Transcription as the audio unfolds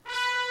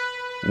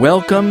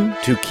Welcome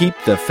to Keep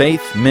the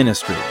Faith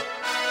Ministry.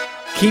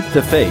 Keep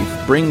the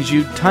Faith brings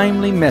you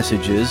timely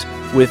messages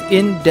with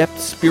in-depth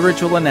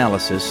spiritual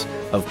analysis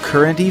of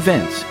current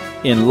events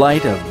in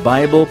light of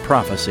Bible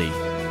prophecy,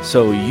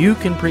 so you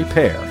can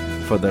prepare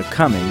for the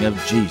coming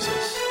of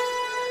Jesus.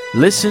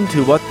 Listen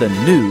to what the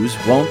news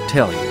won't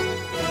tell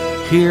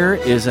you. Here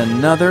is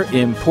another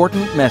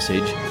important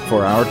message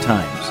for our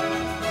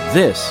times.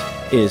 This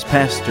is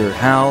Pastor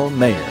Hal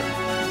Mayer.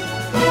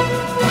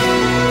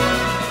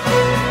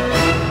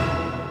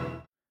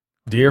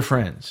 Dear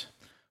friends,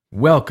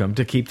 welcome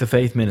to Keep the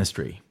Faith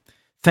Ministry.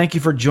 Thank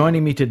you for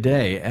joining me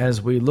today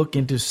as we look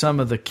into some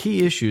of the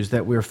key issues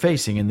that we're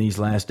facing in these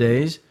last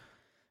days.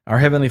 Our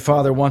Heavenly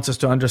Father wants us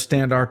to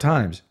understand our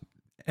times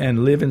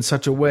and live in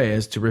such a way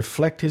as to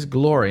reflect His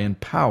glory and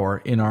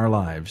power in our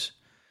lives.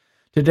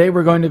 Today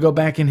we're going to go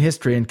back in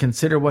history and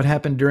consider what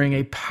happened during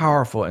a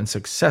powerful and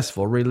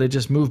successful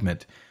religious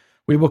movement.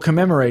 We will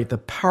commemorate the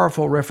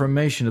powerful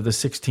Reformation of the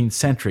 16th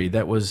century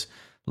that was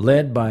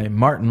led by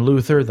Martin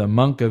Luther, the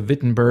monk of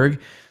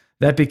Wittenberg,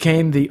 that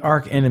became the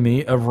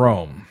archenemy of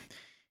Rome.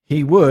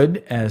 He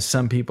would, as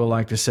some people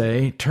like to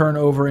say, turn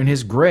over in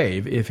his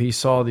grave if he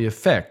saw the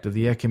effect of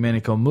the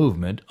ecumenical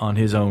movement on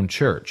his own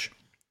church.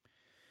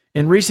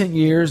 In recent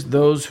years,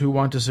 those who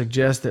want to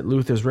suggest that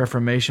Luther's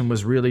Reformation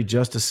was really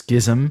just a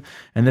schism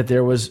and that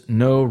there was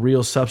no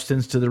real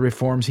substance to the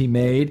reforms he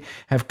made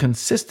have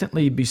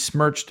consistently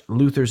besmirched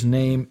Luther's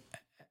name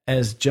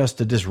as just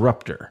a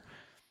disruptor.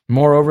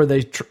 Moreover,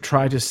 they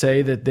try to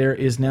say that there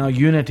is now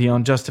unity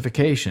on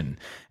justification,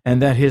 and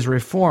that his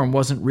reform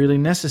wasn't really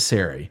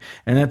necessary,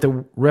 and that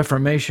the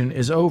Reformation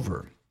is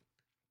over.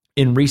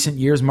 In recent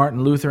years,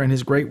 Martin Luther and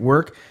his great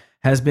work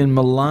has been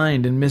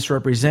maligned and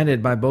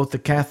misrepresented by both the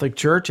Catholic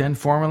Church and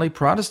formerly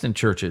Protestant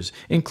churches,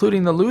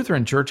 including the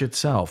Lutheran Church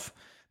itself.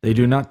 They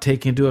do not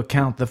take into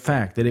account the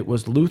fact that it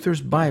was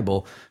Luther's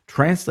Bible,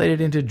 translated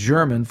into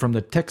German from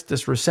the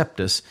Textus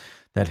Receptus,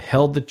 that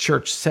held the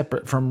church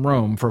separate from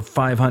Rome for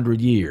 500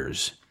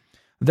 years.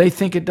 They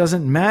think it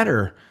doesn't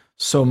matter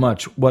so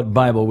much what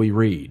Bible we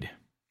read.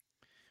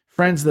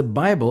 Friends, the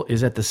Bible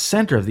is at the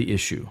center of the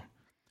issue.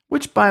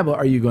 Which Bible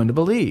are you going to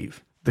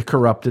believe? The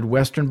corrupted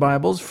Western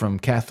Bibles from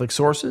Catholic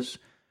sources?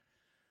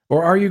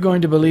 Or are you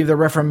going to believe the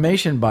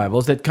Reformation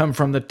Bibles that come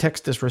from the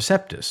Textus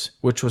Receptus,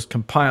 which was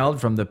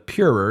compiled from the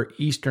purer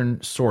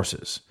Eastern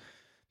sources?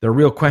 The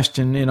real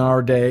question in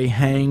our day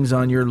hangs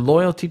on your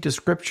loyalty to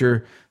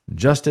Scripture,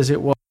 just as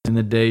it was in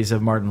the days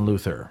of Martin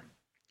Luther.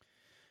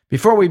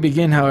 Before we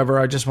begin, however,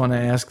 I just want to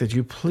ask that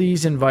you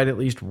please invite at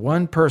least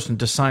one person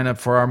to sign up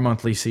for our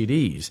monthly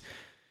CDs.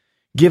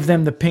 Give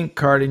them the pink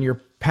card in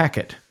your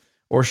packet,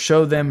 or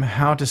show them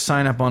how to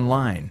sign up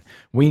online.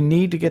 We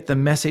need to get the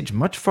message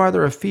much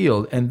farther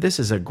afield, and this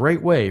is a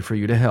great way for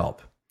you to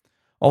help.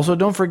 Also,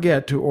 don't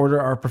forget to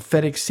order our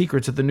Prophetic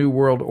Secrets of the New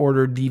World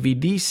Order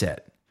DVD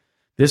set.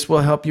 This will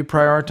help you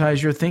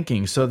prioritize your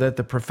thinking so that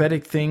the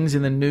prophetic things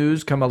in the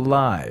news come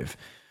alive.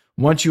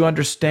 Once you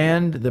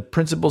understand the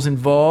principles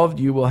involved,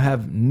 you will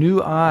have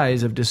new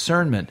eyes of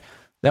discernment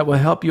that will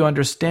help you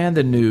understand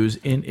the news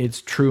in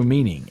its true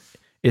meaning,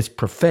 its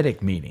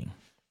prophetic meaning.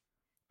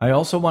 I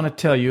also want to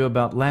tell you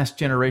about Last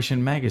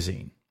Generation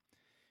magazine.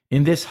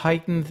 In this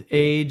heightened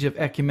age of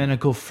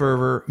ecumenical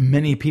fervor,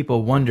 many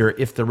people wonder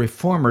if the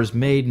reformers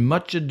made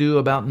much ado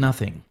about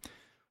nothing.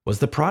 Was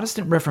the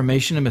Protestant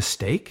Reformation a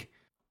mistake?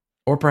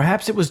 Or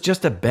perhaps it was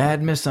just a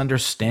bad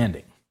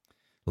misunderstanding.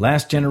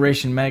 Last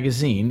Generation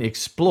magazine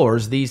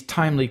explores these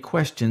timely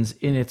questions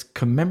in its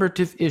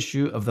commemorative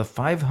issue of the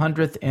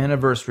 500th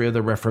anniversary of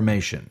the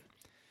Reformation.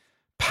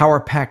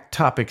 Power-packed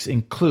topics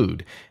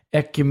include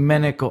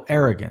ecumenical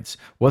arrogance,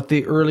 what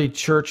the early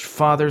church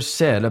fathers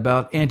said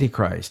about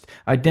Antichrist,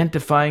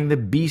 identifying the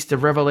beast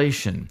of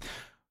Revelation,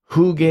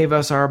 who gave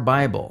us our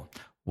Bible,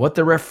 what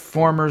the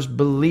reformers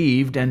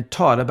believed and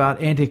taught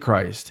about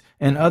Antichrist,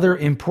 and other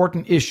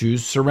important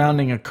issues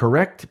surrounding a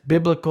correct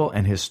biblical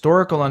and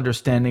historical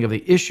understanding of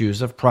the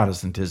issues of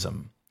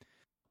Protestantism.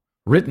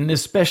 Written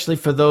especially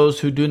for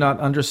those who do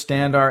not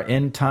understand our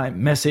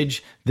end-time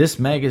message, this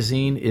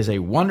magazine is a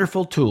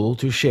wonderful tool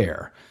to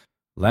share.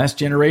 Last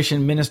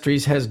Generation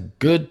Ministries has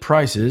good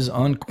prices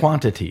on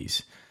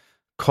quantities.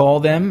 Call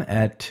them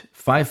at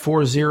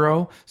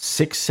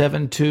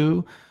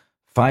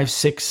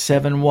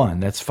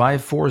 540-672-5671. That's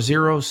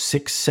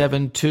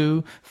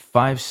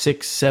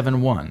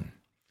 540-672-5671.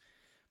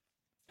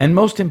 And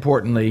most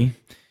importantly,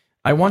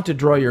 I want to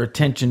draw your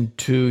attention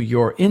to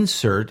your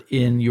insert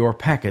in your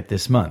packet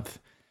this month.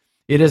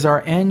 It is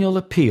our annual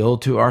appeal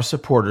to our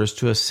supporters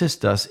to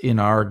assist us in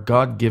our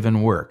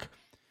God-given work.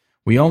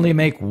 We only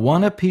make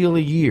one appeal a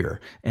year,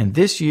 and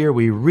this year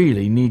we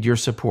really need your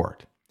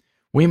support.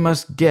 We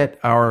must get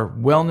our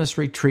wellness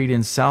retreat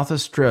in South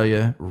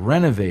Australia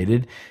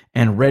renovated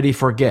and ready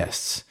for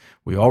guests.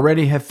 We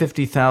already have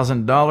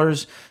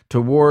 $50,000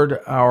 toward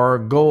our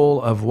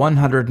goal of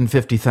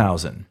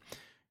 $150,000.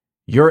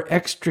 Your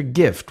extra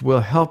gift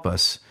will help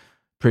us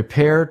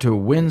prepare to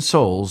win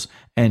souls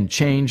and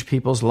change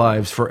people's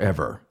lives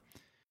forever.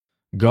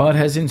 God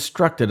has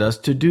instructed us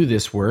to do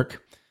this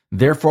work.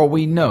 Therefore,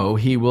 we know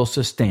he will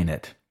sustain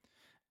it.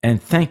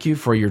 And thank you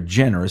for your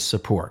generous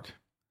support.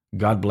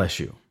 God bless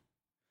you.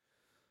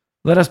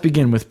 Let us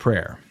begin with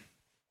prayer.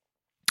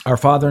 Our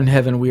Father in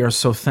heaven, we are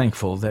so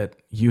thankful that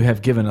you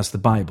have given us the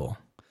Bible.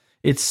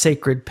 Its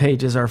sacred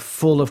pages are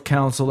full of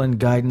counsel and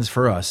guidance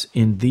for us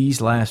in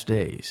these last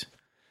days.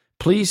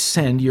 Please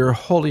send your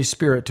Holy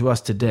Spirit to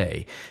us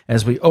today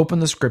as we open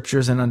the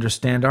Scriptures and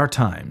understand our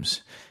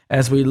times.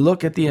 As we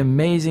look at the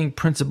amazing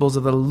principles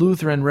of the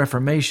Lutheran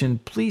Reformation,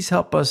 please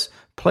help us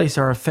place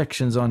our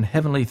affections on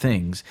heavenly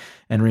things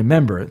and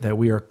remember that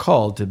we are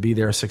called to be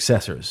their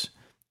successors.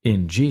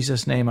 In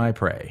Jesus' name I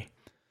pray.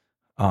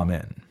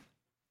 Amen.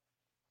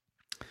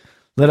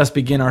 Let us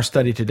begin our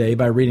study today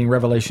by reading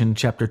Revelation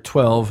chapter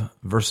 12,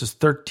 verses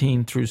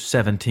 13 through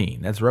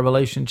 17. That's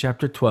Revelation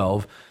chapter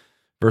 12,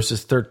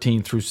 verses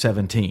 13 through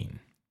 17.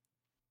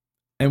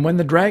 And when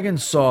the dragon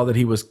saw that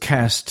he was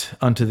cast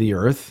unto the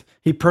earth,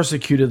 he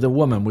persecuted the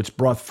woman which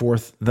brought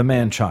forth the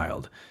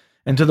man-child.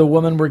 And to the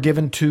woman were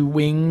given 2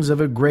 wings of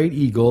a great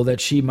eagle,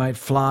 that she might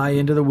fly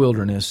into the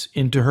wilderness,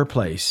 into her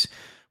place,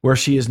 where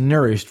she is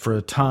nourished for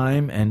a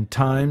time and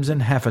times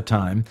and half a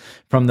time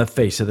from the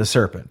face of the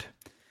serpent.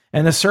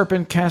 And the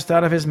serpent cast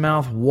out of his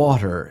mouth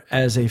water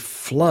as a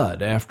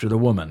flood after the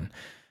woman,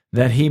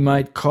 that he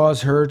might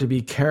cause her to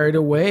be carried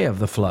away of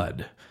the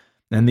flood.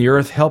 And the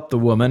earth helped the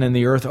woman, and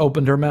the earth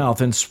opened her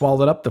mouth and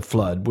swallowed up the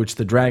flood, which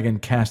the dragon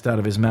cast out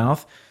of his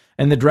mouth.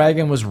 And the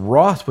dragon was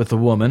wroth with the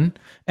woman,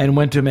 and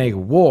went to make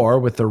war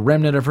with the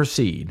remnant of her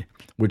seed,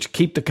 which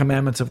keep the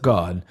commandments of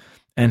God,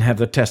 and have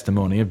the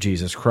testimony of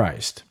Jesus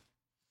Christ.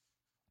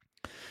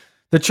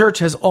 The church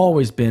has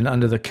always been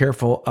under the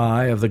careful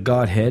eye of the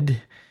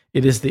Godhead.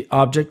 It is the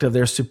object of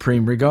their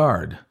supreme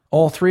regard.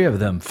 All 3 of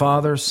them,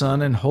 Father,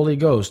 Son, and Holy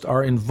Ghost,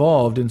 are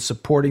involved in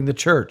supporting the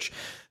church.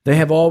 They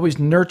have always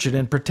nurtured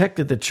and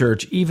protected the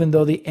church, even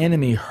though the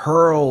enemy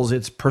hurls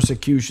its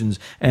persecutions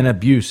and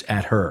abuse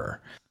at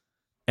her.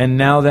 And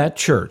now that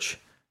church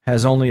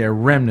has only a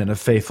remnant of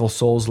faithful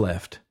souls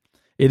left.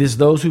 It is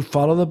those who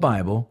follow the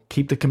Bible,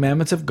 keep the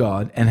commandments of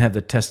God, and have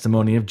the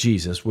testimony of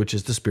Jesus, which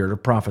is the spirit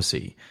of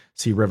prophecy.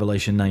 See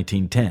Revelation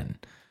 19:10.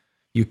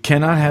 You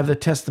cannot have the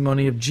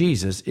testimony of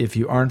Jesus if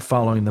you aren't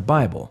following the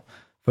Bible,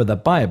 for the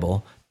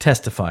Bible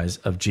testifies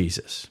of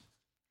Jesus.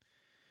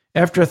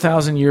 After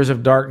 1,000 years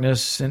of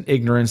darkness and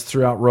ignorance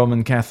throughout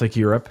Roman Catholic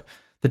Europe,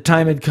 the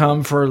time had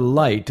come for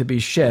light to be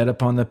shed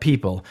upon the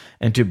people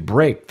and to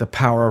break the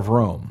power of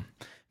Rome.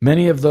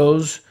 Many of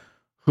those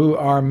who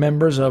are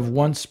members of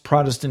once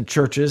Protestant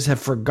churches have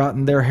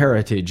forgotten their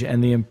heritage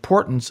and the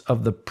importance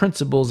of the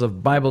principles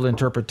of Bible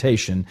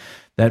interpretation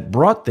that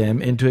brought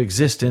them into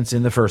existence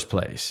in the first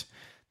place.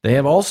 They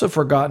have also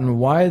forgotten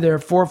why their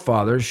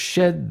forefathers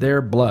shed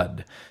their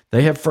blood.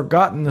 They have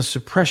forgotten the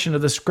suppression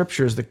of the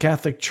Scriptures the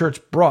Catholic Church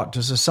brought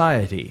to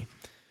society.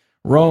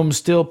 Rome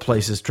still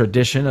places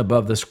tradition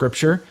above the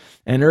Scripture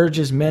and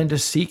urges men to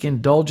seek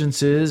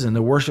indulgences in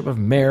the worship of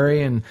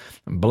Mary and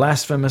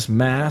blasphemous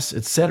Mass,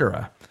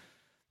 etc.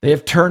 They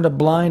have turned a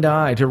blind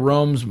eye to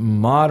Rome's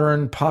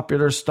modern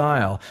popular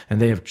style,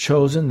 and they have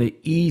chosen the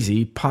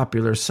easy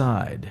popular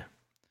side.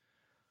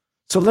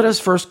 So let us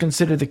first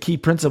consider the key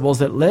principles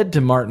that led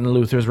to Martin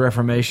Luther's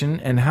Reformation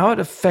and how it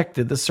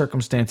affected the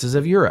circumstances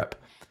of Europe.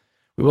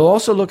 We will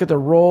also look at the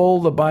role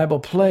the Bible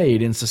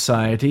played in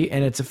society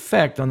and its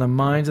effect on the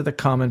minds of the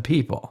common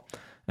people.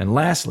 And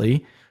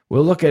lastly,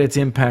 we'll look at its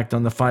impact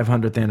on the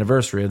 500th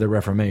anniversary of the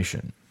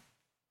Reformation.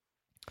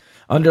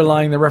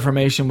 Underlying the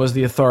Reformation was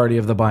the authority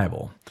of the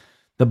Bible.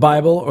 The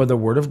Bible, or the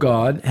Word of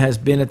God, has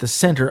been at the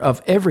center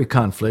of every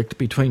conflict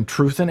between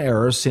truth and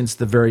error since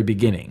the very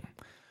beginning.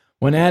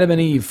 When Adam and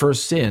Eve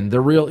first sinned,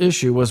 the real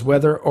issue was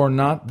whether or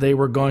not they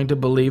were going to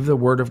believe the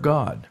Word of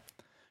God.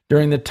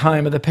 During the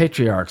time of the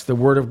patriarchs, the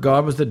Word of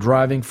God was the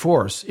driving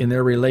force in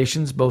their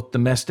relations, both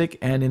domestic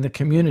and in the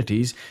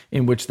communities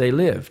in which they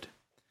lived.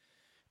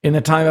 In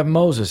the time of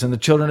Moses and the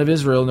children of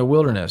Israel in the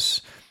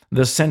wilderness,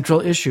 the central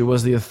issue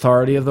was the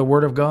authority of the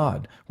Word of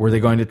God. Were they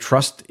going to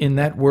trust in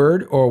that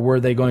Word, or were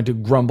they going to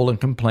grumble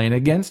and complain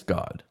against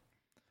God?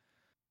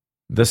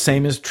 The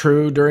same is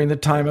true during the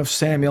time of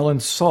Samuel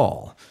and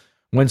Saul.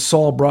 When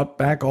Saul brought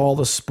back all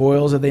the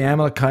spoils of the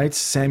Amalekites,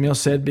 Samuel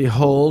said,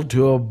 "Behold,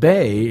 to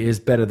obey is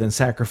better than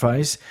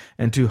sacrifice,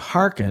 and to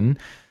hearken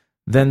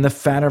than the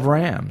fat of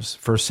rams."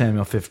 1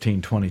 Samuel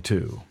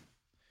 15:22.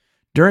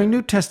 During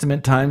New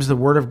Testament times, the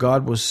Word of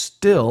God was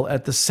still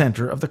at the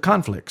center of the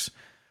conflicts.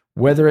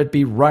 "Whether it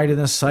be right in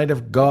the sight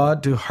of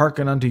God to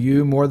hearken unto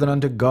you more than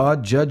unto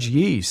God, judge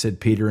ye," said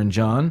Peter and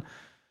John.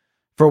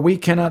 "For we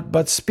cannot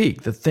but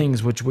speak the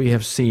things which we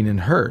have seen and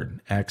heard."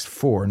 Acts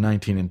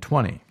 4:19 and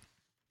 20.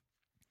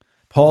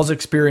 Paul's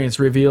experience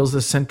reveals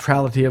the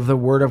centrality of the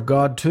Word of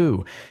God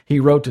too. He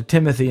wrote to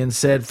Timothy and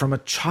said, "From a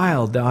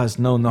child thou hast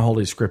known the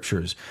Holy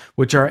Scriptures,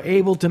 which are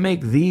able to make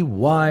thee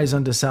wise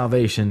unto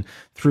salvation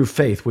through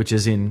faith which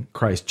is in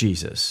Christ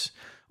Jesus.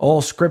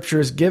 All Scripture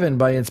is given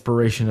by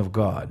inspiration of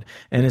God,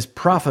 and is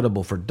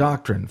profitable for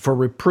doctrine, for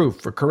reproof,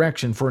 for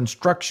correction, for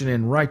instruction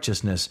in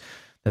righteousness,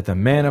 that the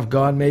man of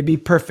God may be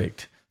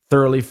perfect,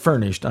 thoroughly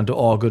furnished unto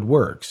all good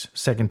works.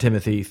 2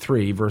 Timothy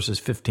 3, verses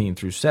 15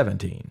 through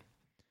 17.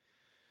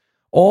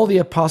 All the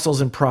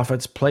apostles and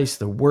prophets placed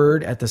the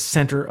Word at the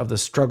center of the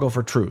struggle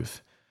for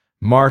truth.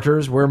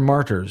 Martyrs were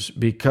martyrs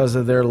because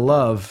of their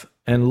love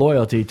and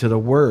loyalty to the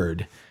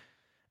Word,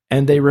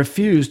 and they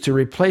refused to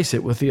replace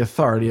it with the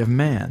authority of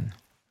man.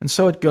 And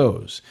so it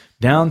goes.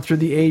 Down through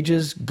the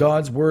ages,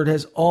 God's Word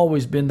has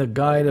always been the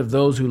guide of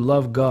those who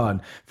love God,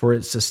 for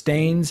it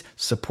sustains,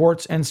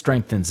 supports, and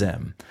strengthens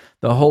them.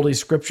 The Holy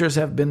Scriptures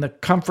have been the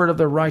comfort of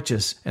the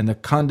righteous and the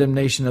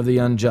condemnation of the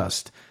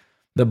unjust.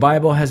 The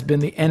Bible has been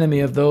the enemy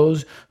of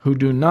those who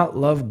do not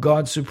love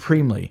God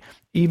supremely,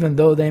 even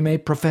though they may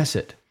profess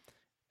it.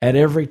 At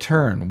every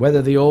turn,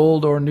 whether the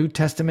Old or New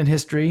Testament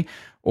history,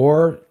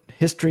 or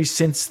history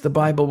since the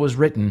Bible was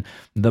written,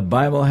 the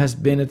Bible has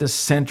been at the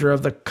center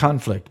of the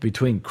conflict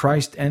between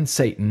Christ and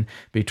Satan,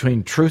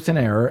 between truth and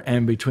error,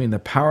 and between the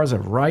powers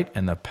of right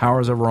and the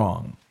powers of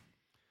wrong.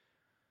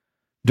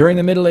 During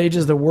the Middle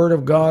Ages, the Word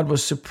of God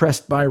was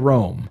suppressed by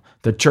Rome.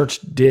 The church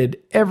did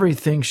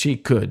everything she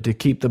could to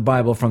keep the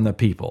Bible from the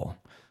people,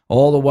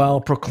 all the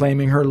while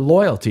proclaiming her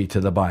loyalty to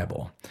the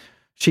Bible.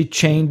 She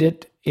chained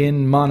it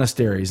in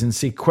monasteries and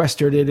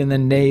sequestered it in the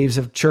naves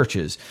of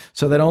churches,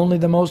 so that only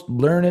the most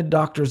learned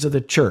doctors of the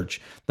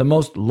church, the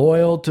most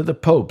loyal to the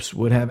popes,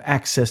 would have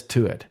access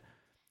to it.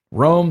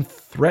 Rome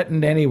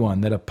threatened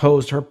anyone that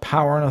opposed her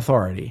power and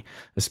authority,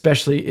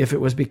 especially if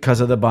it was because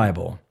of the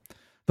Bible.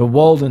 The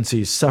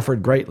Waldenses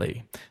suffered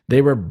greatly.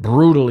 They were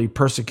brutally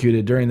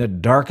persecuted during the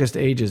darkest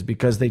ages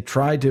because they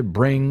tried to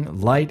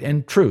bring light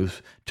and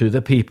truth to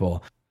the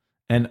people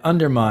and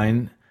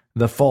undermine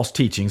the false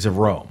teachings of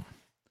Rome.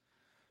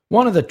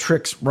 One of the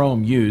tricks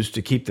Rome used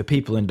to keep the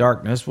people in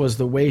darkness was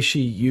the way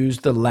she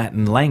used the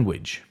Latin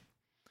language.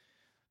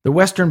 The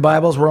Western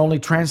Bibles were only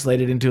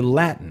translated into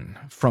Latin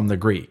from the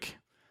Greek.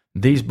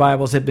 These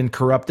Bibles had been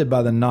corrupted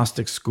by the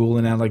Gnostic school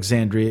in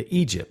Alexandria,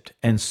 Egypt,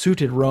 and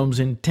suited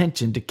Rome's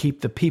intention to keep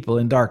the people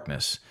in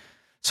darkness.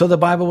 So the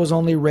Bible was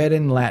only read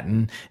in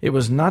Latin. It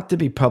was not to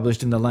be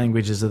published in the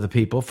languages of the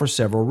people for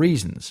several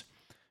reasons.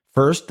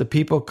 First, the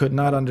people could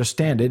not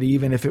understand it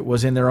even if it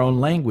was in their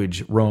own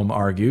language, Rome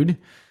argued.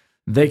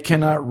 They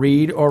cannot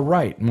read or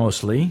write,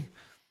 mostly.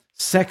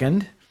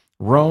 Second,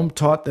 Rome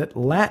taught that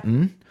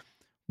Latin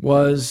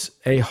was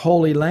a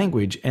holy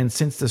language, and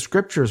since the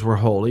Scriptures were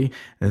holy,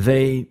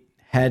 they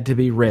had to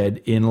be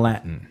read in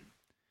Latin.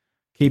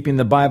 Keeping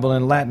the Bible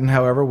in Latin,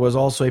 however, was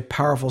also a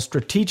powerful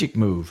strategic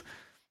move.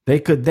 They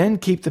could then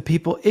keep the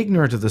people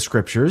ignorant of the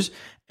Scriptures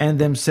and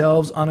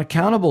themselves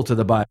unaccountable to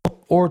the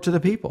Bible or to the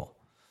people.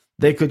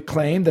 They could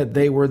claim that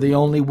they were the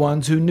only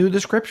ones who knew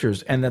the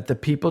Scriptures and that the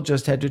people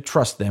just had to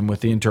trust them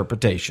with the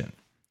interpretation.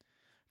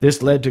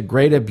 This led to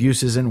great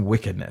abuses and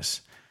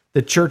wickedness.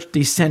 The church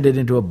descended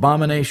into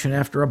abomination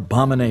after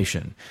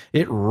abomination.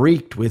 It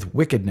reeked with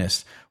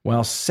wickedness,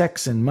 while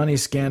sex and money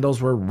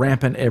scandals were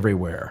rampant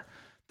everywhere.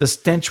 The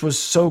stench was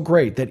so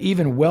great that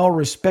even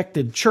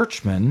well-respected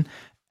churchmen,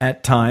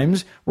 at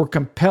times, were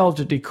compelled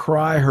to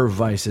decry her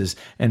vices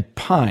and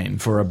pine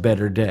for a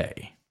better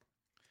day.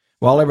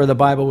 While ever the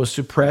Bible was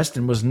suppressed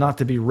and was not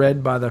to be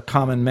read by the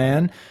common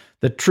man,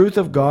 the truth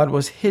of God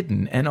was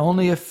hidden, and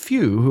only a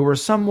few who were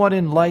somewhat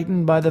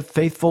enlightened by the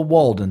faithful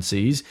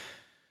Waldenses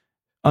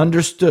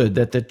understood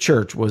that the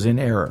church was in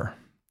error.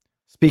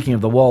 Speaking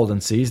of the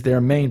Waldenses,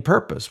 their main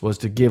purpose was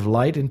to give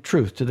light and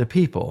truth to the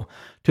people,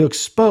 to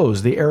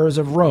expose the errors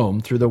of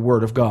Rome through the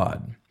Word of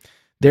God.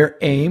 Their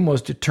aim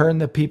was to turn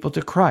the people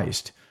to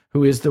Christ,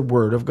 who is the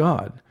Word of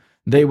God.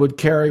 They would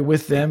carry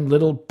with them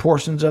little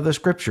portions of the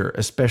Scripture,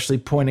 especially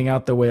pointing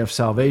out the way of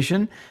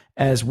salvation,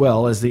 as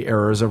well as the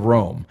errors of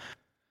Rome,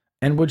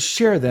 and would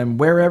share them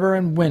wherever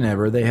and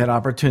whenever they had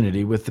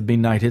opportunity with the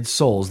benighted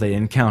souls they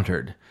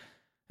encountered.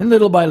 And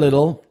little by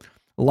little,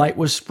 light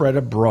was spread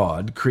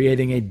abroad,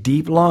 creating a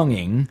deep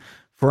longing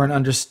for an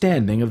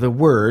understanding of the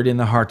Word in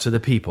the hearts of the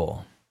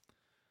people.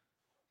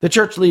 The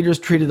church leaders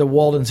treated the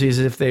Waldenses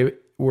as if they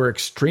were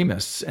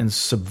extremists and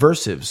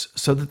subversives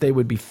so that they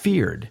would be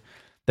feared.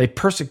 They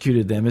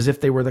persecuted them as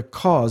if they were the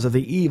cause of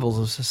the evils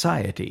of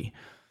society.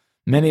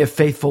 Many a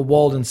faithful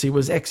Waldensee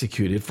was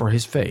executed for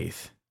his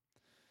faith.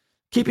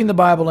 Keeping the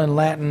Bible in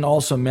Latin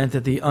also meant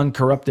that the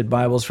uncorrupted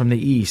Bibles from the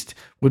East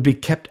would be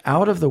kept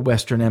out of the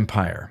Western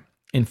Empire.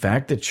 In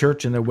fact, the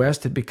church in the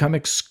West had become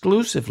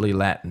exclusively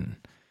Latin.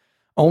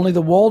 Only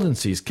the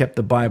Waldenses kept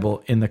the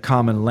Bible in the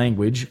common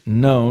language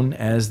known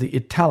as the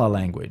Itala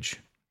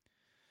language.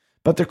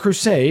 But the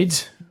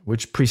Crusades,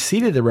 which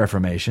preceded the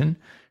Reformation,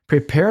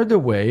 prepared the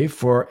way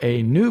for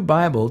a new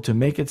Bible to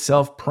make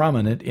itself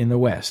prominent in the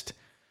West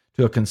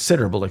to a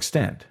considerable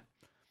extent.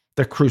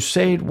 The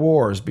Crusade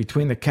Wars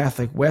between the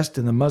Catholic West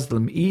and the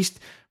Muslim East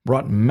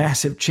brought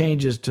massive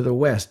changes to the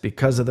West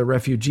because of the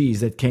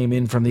refugees that came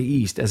in from the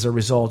East as a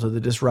result of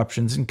the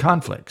disruptions and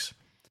conflicts.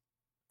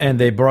 And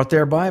they brought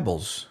their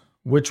Bibles,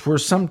 which were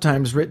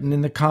sometimes written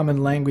in the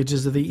common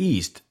languages of the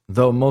East,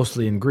 though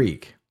mostly in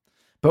Greek,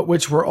 but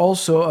which were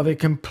also of a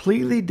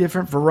completely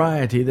different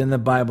variety than the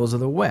Bibles of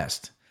the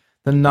West.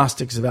 The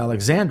Gnostics of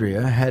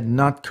Alexandria had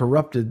not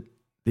corrupted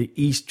the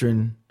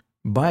Eastern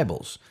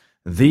Bibles.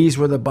 These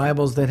were the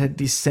Bibles that had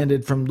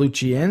descended from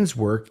Lucien's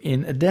work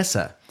in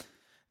Edessa.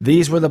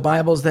 These were the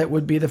Bibles that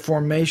would be the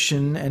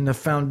formation and the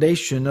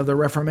foundation of the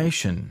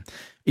Reformation.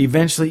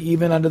 Eventually,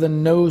 even under the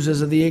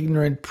noses of the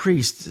ignorant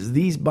priests,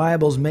 these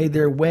Bibles made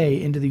their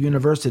way into the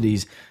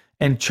universities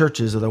and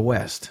churches of the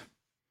West.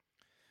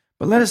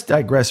 But let us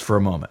digress for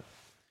a moment.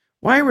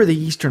 Why were the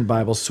Eastern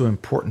Bibles so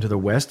important to the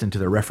West and to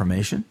the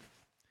Reformation?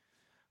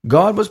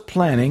 God was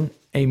planning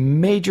a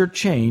major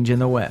change in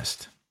the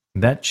West.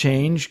 That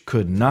change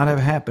could not have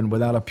happened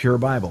without a pure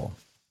Bible.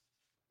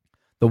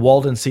 The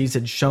Waldenses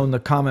had shown the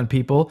common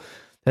people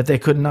that they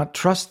could not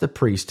trust the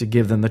priest to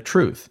give them the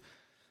truth,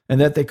 and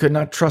that they could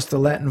not trust the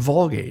Latin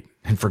Vulgate,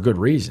 and for good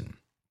reason.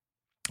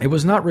 It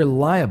was not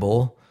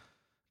reliable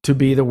to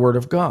be the Word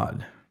of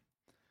God.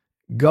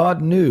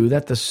 God knew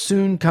that the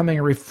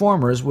soon-coming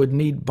reformers would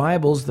need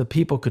Bibles the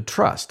people could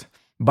trust,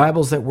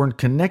 Bibles that weren't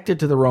connected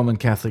to the Roman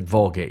Catholic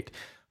Vulgate.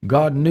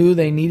 God knew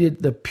they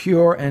needed the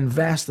pure and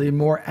vastly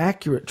more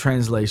accurate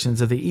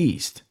translations of the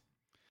East.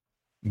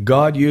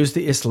 God used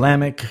the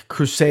Islamic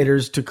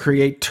crusaders to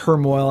create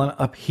turmoil and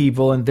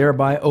upheaval and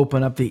thereby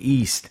open up the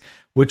East,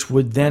 which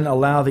would then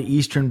allow the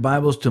Eastern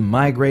Bibles to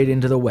migrate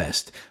into the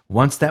West.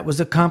 Once that was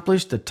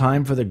accomplished, the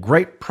time for the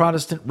great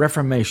Protestant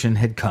Reformation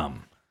had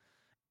come.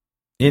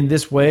 In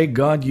this way,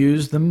 God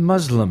used the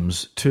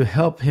Muslims to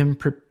help him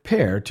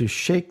prepare to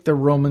shake the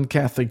Roman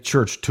Catholic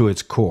Church to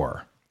its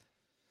core.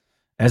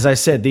 As I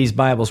said, these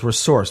Bibles were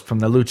sourced from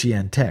the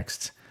Lucian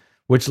texts,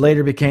 which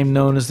later became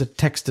known as the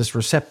Textus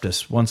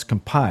Receptus, once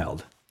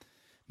compiled.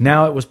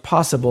 Now it was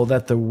possible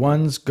that the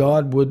ones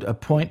God would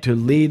appoint to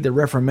lead the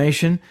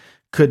Reformation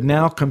could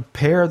now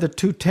compare the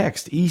two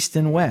texts, East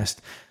and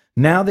West.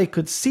 Now they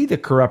could see the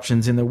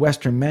corruptions in the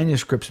Western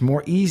manuscripts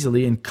more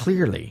easily and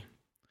clearly.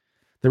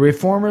 The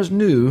Reformers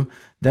knew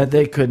that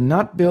they could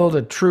not build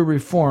a true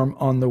reform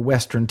on the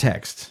Western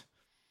texts.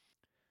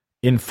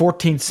 In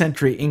 14th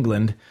century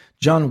England,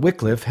 John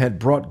Wycliffe had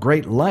brought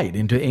great light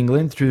into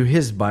England through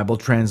his Bible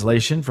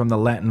translation from the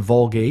Latin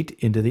Vulgate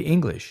into the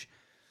English.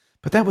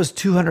 But that was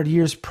 200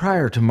 years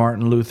prior to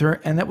Martin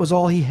Luther, and that was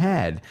all he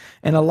had,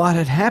 and a lot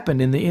had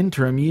happened in the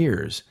interim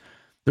years.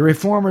 The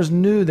Reformers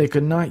knew they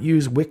could not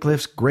use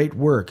Wycliffe's great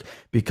work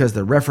because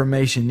the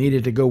Reformation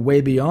needed to go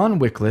way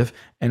beyond Wycliffe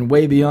and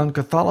way beyond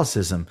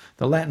Catholicism.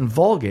 The Latin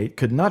Vulgate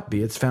could not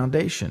be its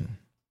foundation.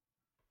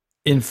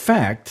 In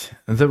fact,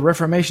 the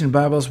Reformation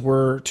Bibles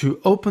were to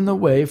open the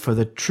way for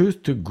the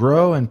truth to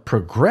grow and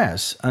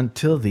progress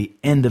until the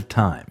end of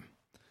time.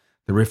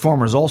 The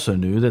Reformers also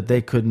knew that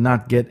they could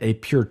not get a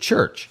pure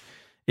church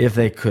if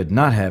they could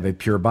not have a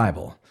pure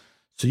Bible.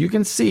 So you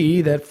can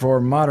see that for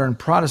modern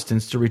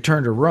Protestants to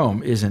return to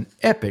Rome is an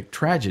epic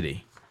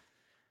tragedy.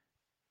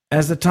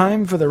 As the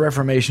time for the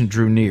Reformation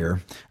drew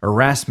near,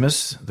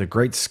 Erasmus, the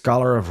great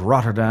scholar of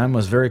Rotterdam,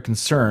 was very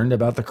concerned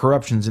about the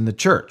corruptions in the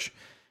church.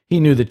 He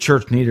knew the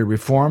church needed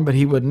reform, but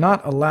he would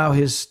not allow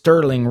his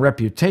sterling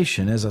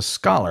reputation as a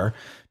scholar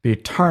be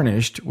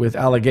tarnished with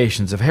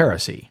allegations of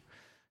heresy.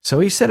 So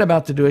he set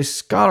about to do a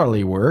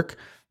scholarly work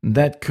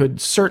that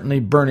could certainly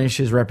burnish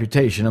his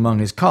reputation among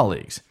his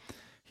colleagues.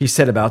 He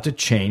set about to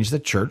change the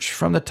church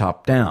from the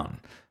top down.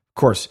 Of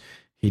course,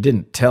 he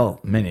didn't tell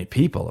many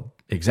people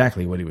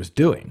exactly what he was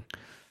doing,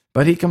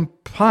 but he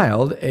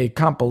compiled a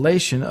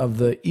compilation of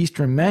the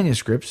Eastern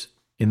manuscripts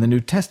in the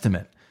New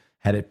Testament,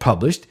 had it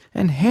published,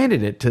 and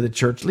handed it to the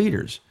church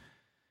leaders.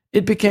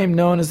 It became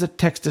known as the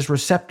Textus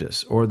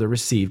Receptus, or the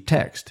received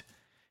text.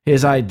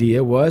 His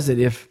idea was that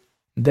if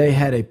they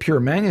had a pure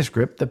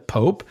manuscript, the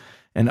Pope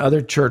and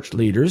other church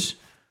leaders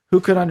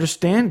who could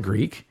understand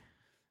Greek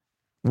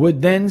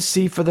would then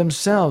see for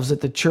themselves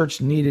that the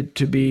church needed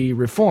to be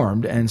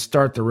reformed and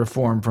start the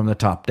reform from the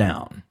top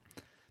down.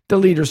 The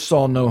leaders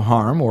saw no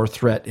harm or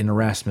threat in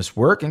Erasmus'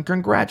 work and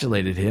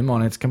congratulated him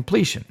on its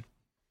completion.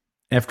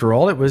 After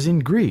all, it was in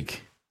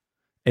Greek,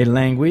 a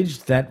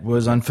language that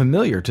was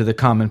unfamiliar to the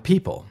common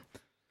people.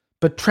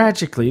 But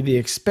tragically, the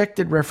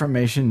expected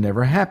Reformation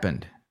never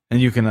happened, and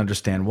you can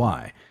understand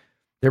why.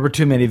 There were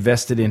too many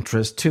vested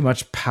interests, too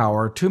much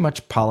power, too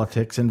much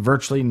politics, and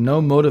virtually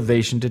no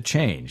motivation to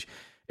change.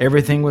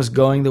 Everything was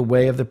going the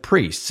way of the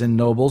priests and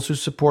nobles who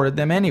supported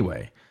them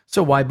anyway,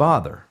 so why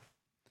bother?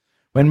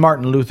 When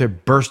Martin Luther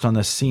burst on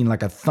the scene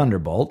like a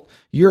thunderbolt,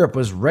 Europe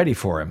was ready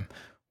for him.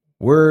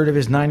 Word of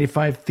his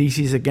 95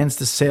 Theses against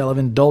the sale of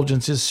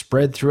indulgences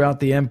spread throughout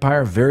the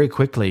empire very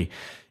quickly.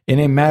 In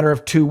a matter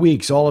of 2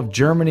 weeks, all of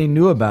Germany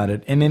knew about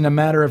it, and in a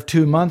matter of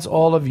 2 months,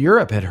 all of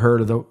Europe had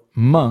heard of the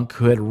monk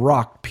who had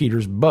rocked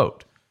Peter's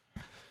boat.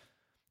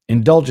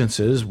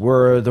 Indulgences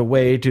were the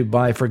way to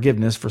buy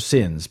forgiveness for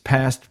sins,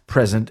 past,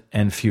 present,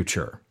 and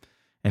future.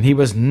 And he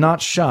was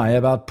not shy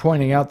about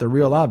pointing out the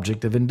real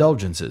object of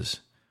indulgences.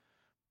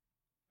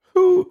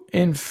 Who,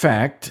 in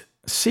fact,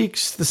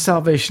 seeks the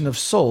salvation of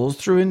souls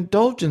through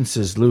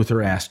indulgences,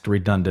 Luther asked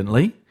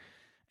redundantly,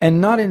 and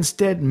not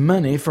instead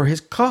money for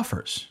his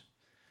coffers?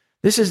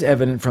 This is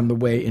evident from the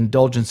way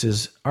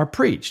indulgences are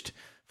preached,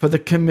 for the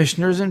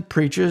commissioners and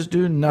preachers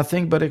do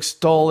nothing but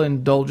extol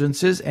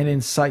indulgences and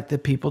incite the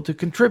people to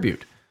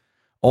contribute.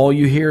 All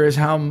you hear is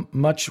how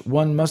much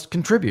one must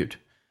contribute.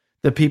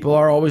 The people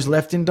are always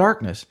left in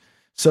darkness,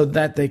 so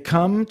that they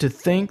come to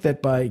think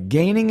that by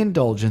gaining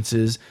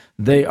indulgences,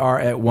 they are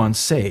at once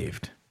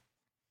saved.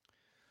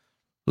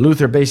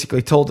 Luther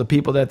basically told the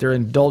people that their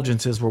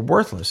indulgences were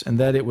worthless and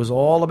that it was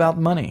all about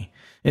money.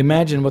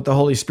 Imagine what the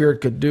Holy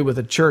Spirit could do with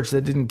a church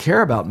that didn't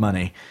care about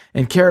money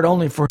and cared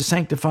only for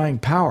sanctifying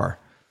power.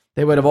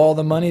 They would have all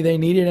the money they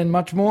needed and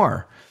much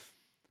more.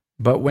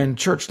 But when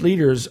church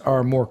leaders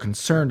are more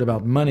concerned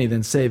about money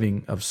than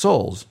saving of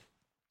souls,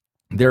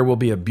 there will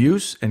be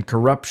abuse and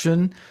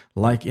corruption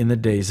like in the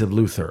days of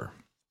Luther.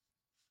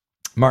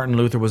 Martin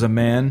Luther was a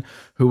man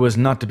who was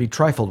not to be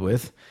trifled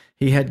with.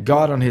 He had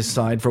God on his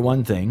side for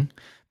one thing,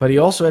 but he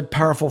also had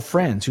powerful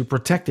friends who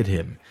protected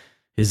him.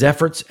 His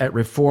efforts at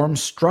reform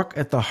struck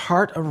at the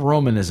heart of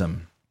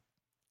Romanism.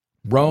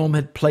 Rome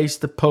had placed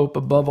the Pope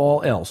above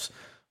all else.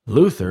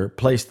 Luther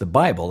placed the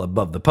Bible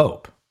above the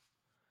Pope.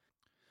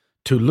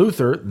 To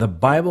Luther, the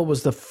Bible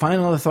was the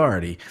final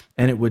authority,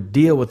 and it would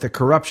deal with the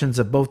corruptions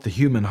of both the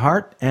human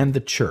heart and the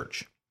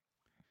church.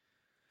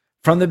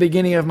 From the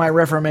beginning of my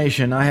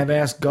Reformation, I have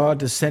asked God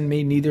to send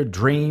me neither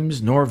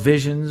dreams, nor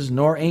visions,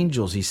 nor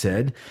angels, he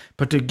said,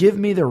 but to give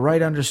me the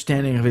right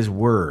understanding of his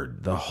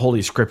Word, the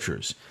Holy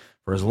Scriptures.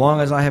 For as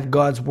long as I have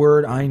God's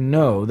Word, I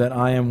know that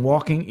I am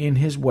walking in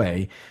his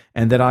way,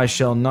 and that I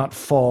shall not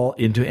fall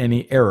into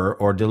any error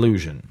or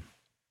delusion.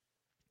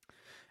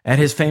 At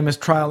his famous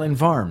trial in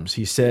Worms,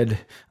 he said,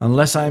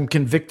 "Unless I am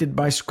convicted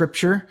by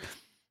Scripture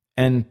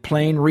and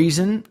plain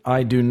reason,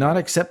 I do not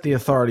accept the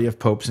authority of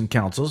popes and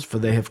councils, for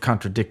they have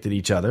contradicted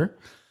each other.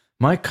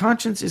 My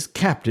conscience is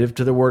captive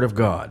to the Word of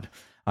God.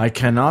 I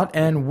cannot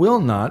and will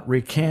not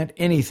recant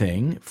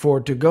anything, for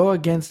to go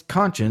against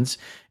conscience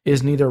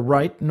is neither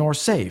right nor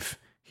safe.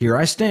 Here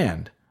I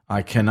stand.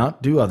 I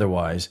cannot do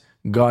otherwise.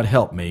 God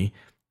help me.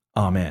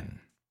 Amen."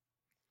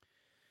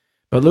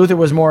 But Luther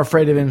was more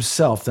afraid of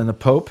himself than the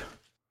Pope.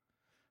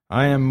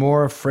 "I am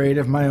more afraid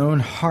of my own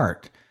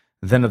heart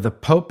than of the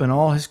Pope and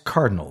all his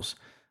cardinals.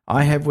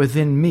 I have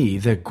within me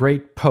the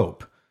great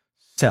Pope,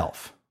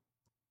 self."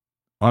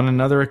 On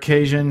another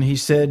occasion, he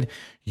said,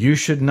 "You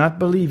should not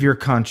believe your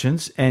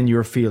conscience and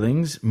your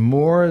feelings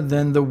more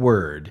than the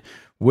word,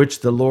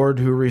 which the Lord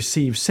who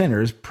receives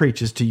sinners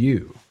preaches to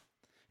you."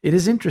 It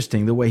is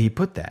interesting the way he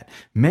put that.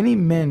 Many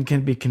men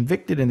can be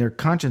convicted in their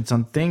conscience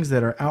on things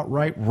that are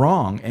outright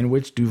wrong and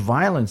which do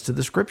violence to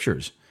the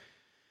Scriptures,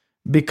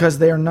 because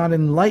they are not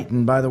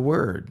enlightened by the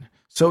Word.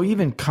 So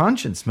even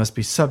conscience must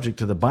be subject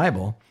to the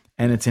Bible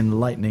and its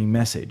enlightening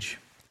message.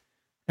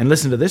 And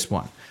listen to this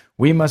one.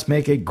 "We must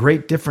make a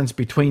great difference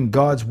between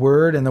God's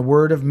Word and the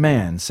word of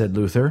man," said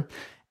Luther.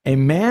 "A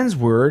man's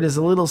word is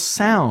a little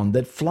sound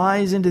that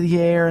flies into the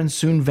air and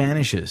soon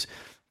vanishes.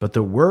 But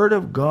the word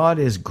of God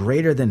is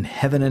greater than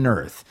heaven and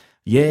earth,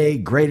 yea,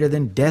 greater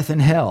than death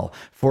and hell,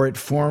 for it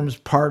forms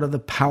part of the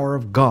power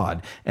of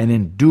God and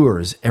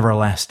endures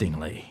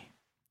everlastingly."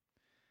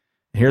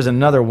 Here's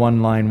another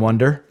one-line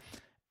wonder.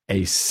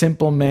 "A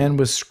simple man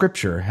with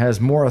Scripture has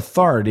more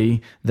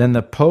authority than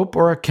the Pope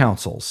or a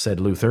council,"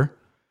 said Luther.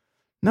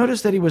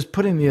 Notice that he was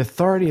putting the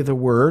authority of the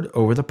Word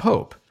over the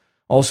Pope.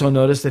 Also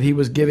notice that he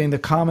was giving the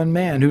common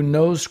man who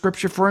knows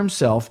Scripture for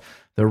himself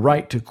the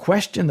right to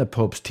question the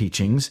Pope's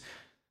teachings.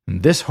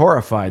 This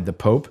horrified the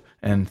Pope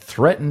and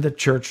threatened the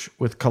church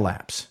with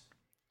collapse.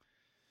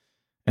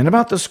 And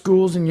about the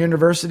schools and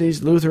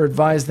universities, Luther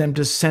advised them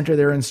to center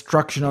their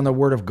instruction on the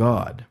Word of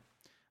God.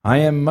 "I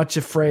am much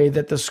afraid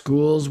that the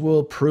schools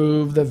will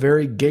prove the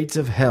very gates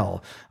of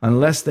hell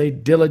unless they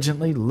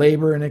diligently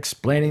labor in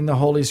explaining the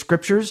Holy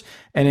Scriptures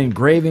and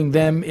engraving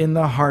them in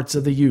the hearts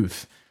of the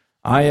youth.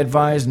 I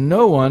advise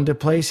no one to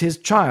place his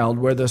child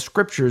where the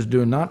Scriptures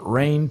do not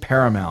reign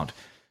paramount.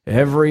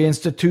 Every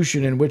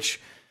institution in which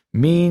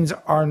means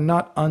are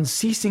not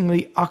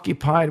unceasingly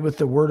occupied with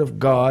the Word of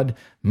God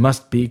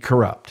must be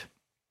corrupt."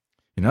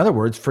 In other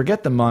words,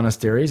 forget the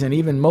monasteries and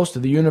even most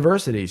of the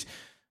universities.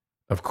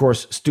 Of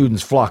course,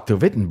 students flocked to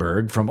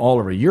Wittenberg from all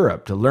over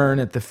Europe to learn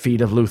at the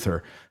feet of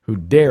Luther, who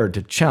dared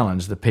to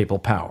challenge the papal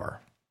power.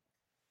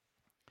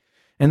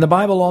 And the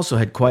Bible also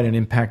had quite an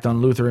impact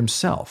on Luther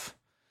himself.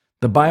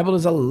 "The Bible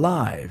is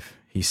alive,"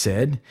 he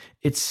said.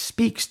 "It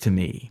speaks to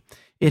me.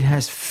 It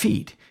has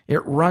feet.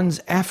 It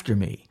runs after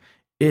me.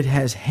 It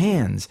has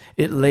hands.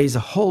 It lays a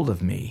hold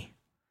of me."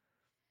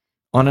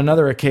 On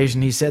another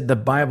occasion, he said, "The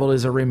Bible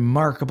is a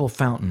remarkable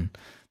fountain.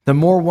 The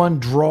more one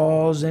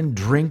draws and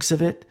drinks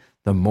of it,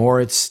 the more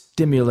it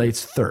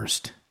stimulates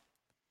thirst."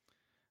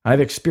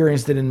 I've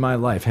experienced it in my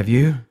life. Have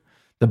you?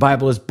 The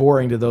Bible is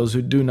boring to those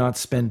who do not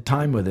spend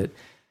time with it,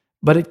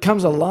 but it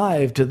comes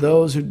alive to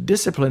those who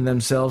discipline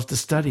themselves to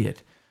study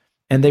it,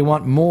 and they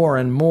want more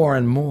and more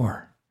and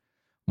more.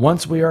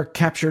 Once we are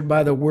captured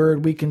by the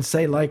Word, we can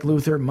say like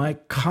Luther, "My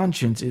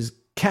conscience is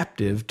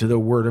captive to the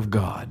Word of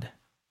God."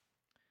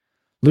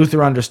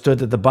 Luther understood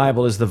that the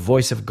Bible is the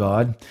voice of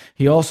God.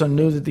 He also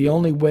knew that the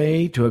only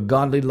way to a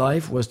godly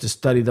life was to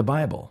study the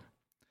Bible.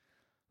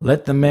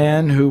 "Let the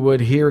man who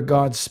would hear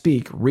God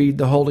speak read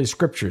the Holy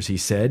Scriptures," he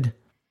said.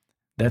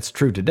 That's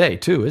true today,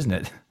 too, isn't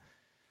it?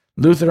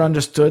 Luther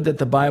understood that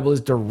the Bible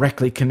is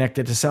directly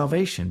connected to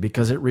salvation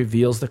because it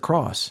reveals the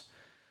cross.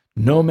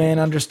 No man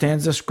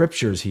understands the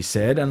Scriptures, he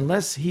said,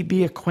 unless he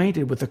be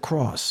acquainted with the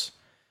cross.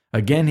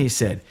 Again he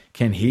said,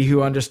 can he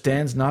who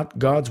understands not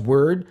God's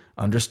word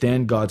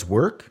understand God's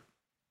work?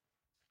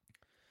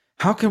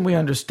 How can we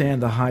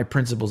understand the high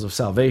principles of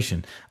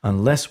salvation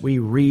unless we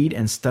read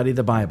and study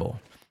the Bible?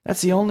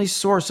 That's the only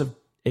source of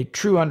a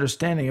true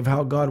understanding of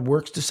how God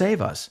works to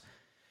save us.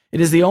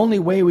 It is the only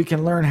way we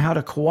can learn how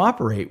to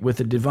cooperate with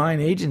the divine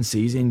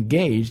agencies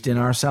engaged in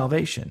our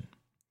salvation.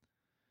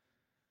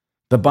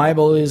 The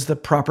Bible is the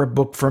proper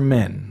book for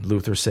men,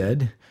 Luther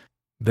said.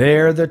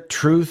 There the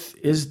truth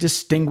is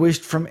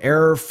distinguished from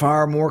error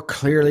far more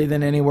clearly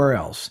than anywhere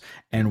else,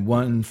 and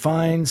one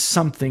finds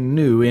something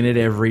new in it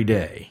every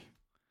day.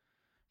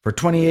 For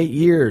 28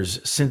 years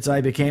since I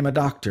became a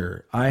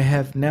doctor, I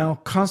have now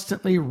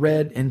constantly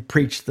read and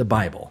preached the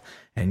Bible,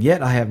 and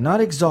yet I have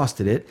not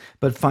exhausted it,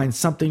 but find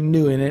something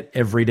new in it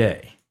every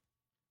day.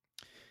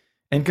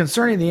 And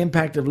concerning the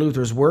impact of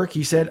Luther's work,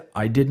 he said,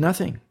 I did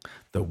nothing.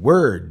 The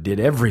Word did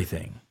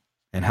everything.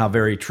 And how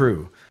very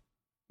true.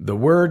 The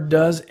Word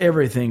does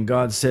everything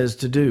God says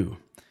to do.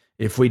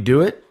 If we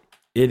do it,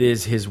 it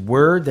is His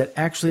Word that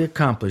actually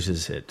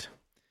accomplishes it.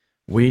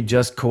 We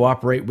just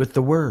cooperate with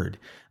the Word.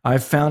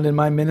 I've found in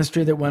my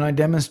ministry that when I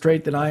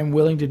demonstrate that I am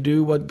willing to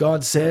do what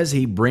God says,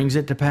 He brings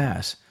it to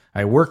pass.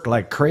 I work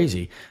like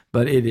crazy,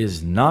 but it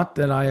is not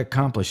that I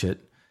accomplish it.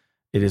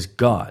 It is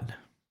God.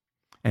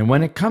 And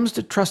when it comes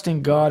to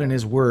trusting God and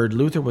His Word,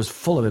 Luther was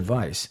full of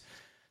advice.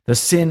 The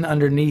sin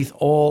underneath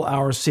all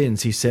our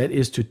sins, he said,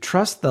 is to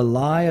trust the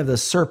lie of the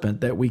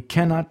serpent that we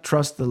cannot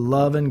trust the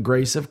love and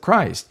grace of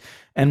Christ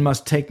and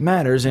must take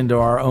matters into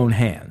our own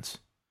hands.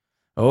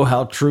 Oh,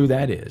 how true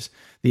that is.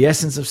 The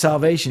essence of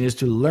salvation is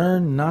to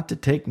learn not to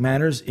take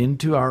matters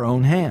into our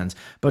own hands,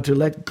 but to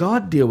let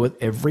God deal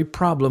with every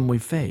problem we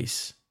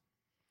face.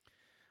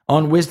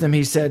 On wisdom,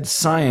 he said,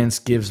 science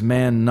gives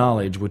man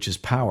knowledge, which is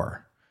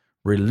power.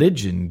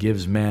 Religion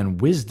gives man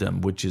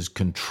wisdom, which is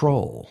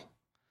control.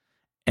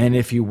 And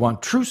if you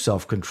want true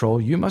self-control,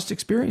 you must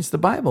experience the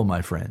Bible,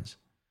 my friends.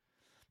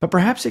 But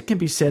perhaps it can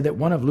be said that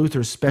one of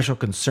Luther's special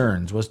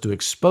concerns was to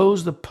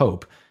expose the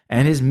Pope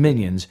and his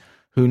minions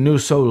who knew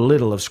so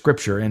little of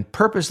Scripture and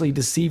purposely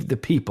deceived the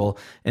people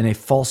in a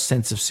false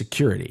sense of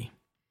security.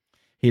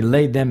 He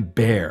laid them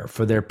bare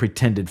for their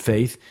pretended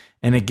faith,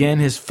 and again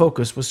his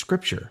focus was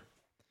Scripture.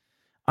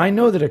 I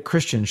know that a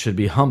Christian should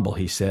be humble,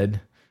 he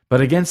said,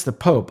 but against the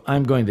Pope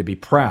I'm going to be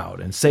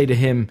proud and say to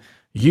him,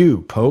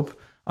 you, Pope,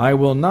 I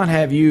will not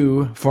have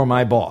you for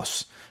my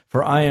boss,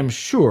 for I am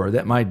sure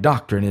that my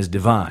doctrine is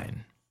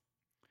divine.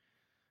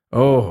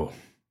 Oh,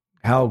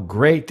 how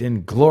great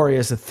and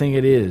glorious a thing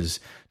it is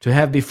to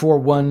have before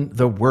one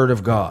the Word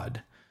of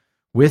God.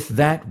 With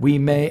that we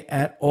may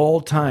at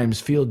all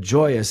times feel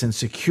joyous and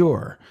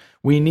secure.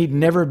 We need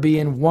never be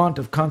in want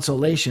of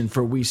consolation,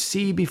 for we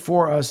see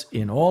before us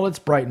in all its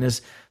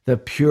brightness the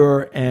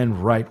pure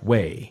and right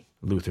way,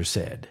 Luther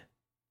said.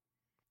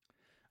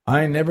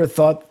 I never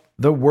thought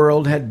the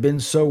world had been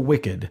so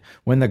wicked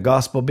when the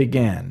gospel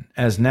began,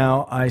 as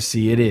now I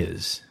see it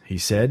is, he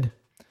said.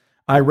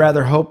 I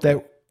rather hope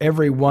that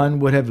every one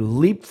would have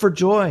leaped for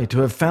joy to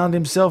have found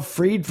himself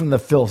freed from the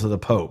filth of the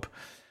Pope,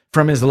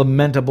 from his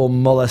lamentable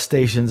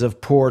molestations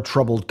of poor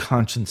troubled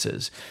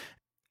consciences,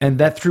 and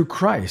that through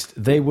Christ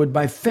they would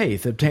by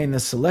faith obtain the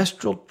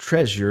celestial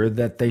treasure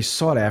that they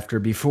sought after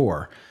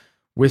before,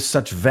 with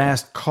such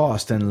vast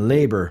cost and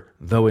labor,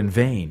 though in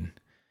vain.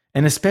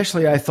 And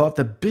especially I thought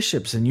the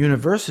bishops and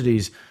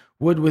universities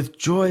would with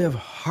joy of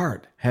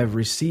heart have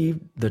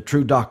received the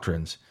true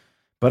doctrines,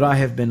 but I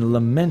have been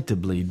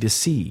lamentably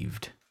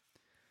deceived.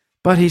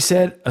 But he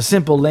said, a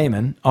simple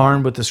layman,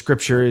 armed with the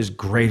Scripture, is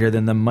greater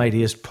than the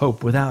mightiest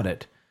pope without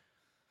it.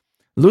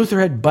 Luther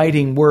had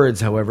biting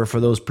words, however, for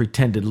those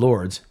pretended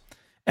lords.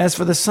 As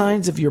for the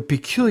signs of your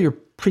peculiar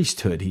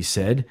priesthood, he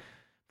said,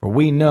 for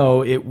we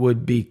know it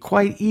would be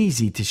quite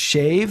easy to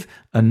shave,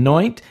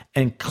 anoint,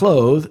 and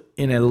clothe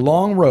in a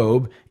long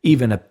robe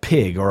even a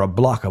pig or a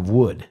block of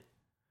wood.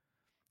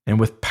 And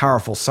with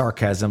powerful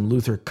sarcasm,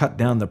 Luther cut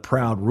down the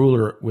proud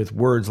ruler with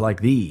words like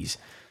these,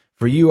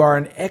 for you are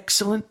an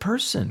excellent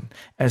person,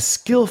 as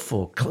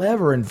skillful,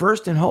 clever, and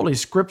versed in Holy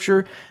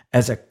Scripture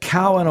as a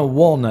cow on a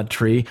walnut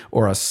tree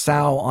or a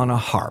sow on a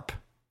harp.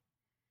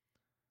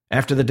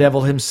 After the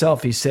devil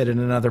himself, he said in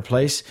another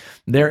place,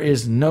 there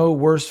is no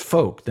worse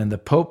folk than the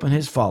Pope and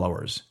his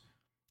followers.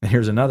 And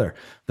here's another.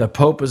 The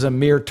Pope is a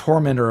mere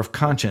tormentor of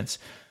conscience.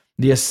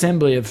 The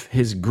assembly of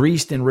his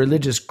greased and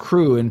religious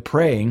crew in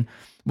praying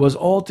was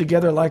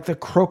altogether like the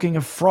croaking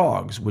of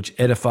frogs, which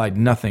edified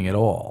nothing at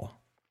all.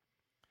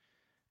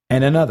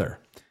 And another.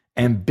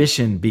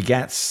 Ambition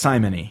begat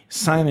simony.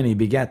 Simony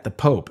begat the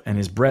Pope and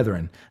his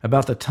brethren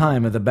about the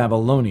time of the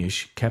Babylonian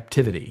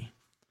captivity.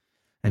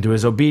 And to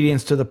his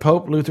obedience to the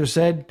Pope, Luther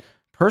said,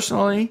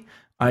 personally,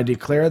 I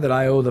declare that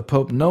I owe the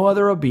Pope no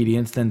other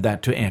obedience than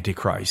that to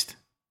Antichrist.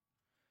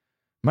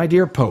 My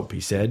dear Pope, he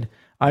said,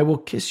 I will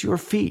kiss your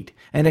feet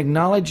and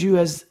acknowledge you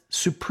as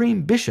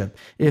supreme bishop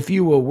if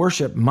you will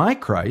worship my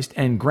Christ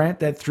and grant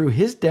that through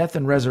his death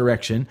and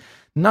resurrection,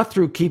 not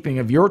through keeping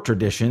of your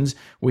traditions,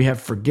 we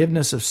have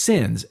forgiveness of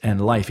sins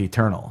and life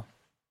eternal.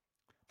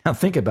 Now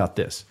think about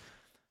this.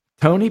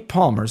 Tony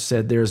Palmer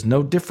said there is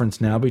no difference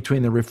now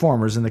between the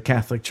Reformers and the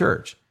Catholic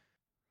Church.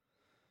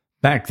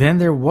 Back then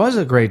there was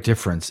a great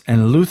difference,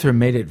 and Luther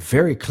made it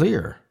very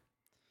clear.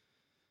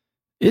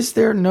 Is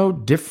there no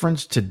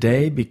difference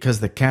today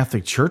because the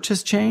Catholic Church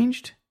has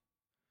changed?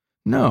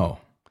 No.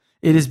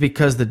 It is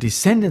because the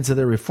descendants of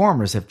the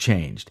Reformers have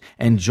changed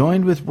and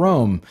joined with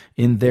Rome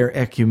in their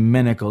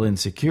ecumenical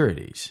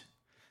insecurities.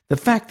 The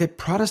fact that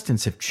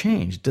Protestants have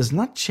changed does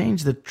not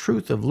change the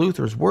truth of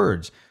Luther's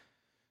words.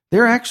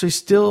 They're actually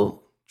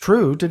still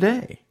true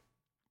today.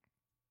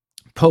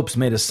 Popes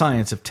made a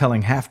science of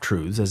telling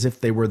half-truths as if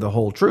they were the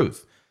whole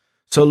truth.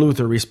 So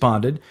Luther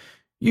responded,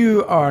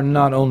 "You are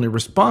not only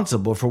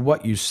responsible for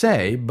what you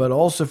say, but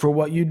also for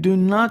what you do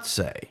not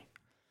say."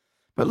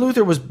 But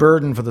Luther was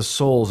burdened for the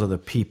souls of the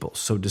people,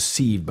 so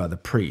deceived by the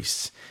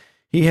priests.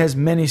 He has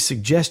many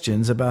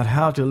suggestions about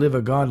how to live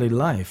a godly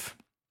life.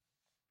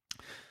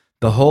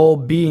 The whole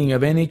being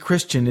of any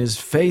Christian is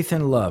faith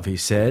and love, he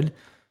said.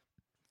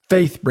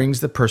 Faith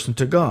brings the person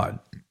to God.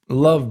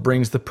 Love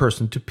brings the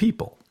person to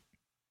people.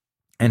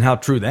 And how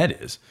true that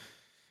is.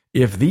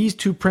 If these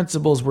two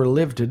principles were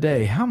lived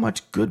today, how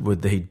much good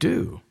would they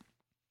do?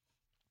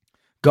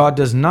 God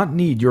does not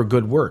need your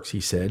good works,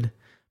 he said,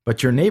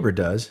 but your neighbor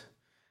does.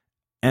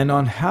 And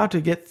on how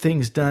to get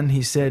things done,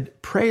 he said,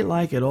 pray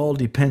like it all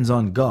depends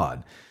on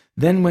God.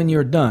 Then when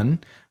you're done,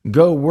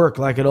 go work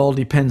like it all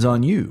depends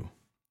on you.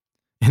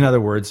 In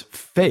other words,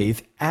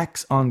 faith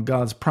acts on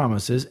God's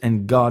promises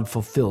and God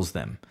fulfills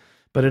them.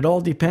 But it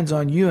all depends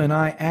on you and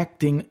I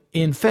acting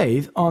in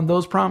faith on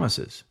those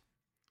promises.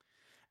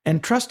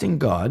 And trusting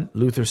God,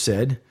 Luther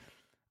said,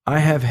 I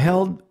have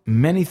held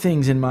many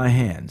things in my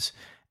hands,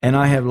 and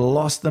I have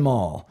lost them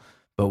all,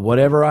 but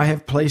whatever I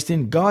have placed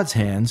in God's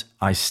hands,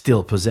 I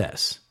still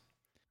possess.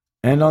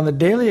 And on the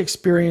daily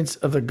experience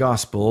of the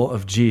gospel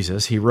of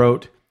Jesus, he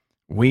wrote,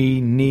 we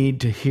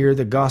need to hear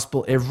the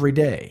gospel every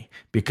day,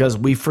 because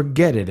we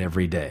forget it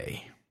every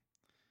day.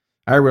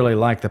 I really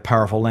like the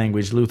powerful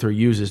language Luther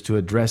uses to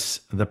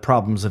address the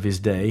problems of his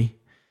day.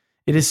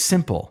 It is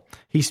simple.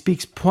 He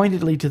speaks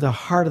pointedly to the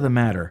heart of the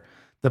matter.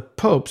 The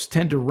popes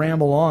tend to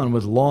ramble on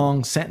with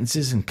long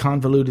sentences and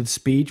convoluted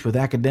speech with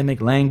academic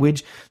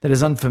language that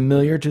is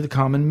unfamiliar to the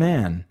common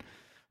man.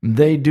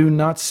 They do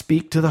not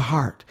speak to the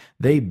heart.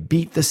 They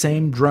beat the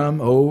same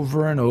drum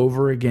over and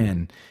over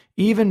again.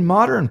 Even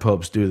modern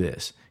popes do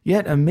this.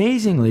 Yet,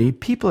 amazingly,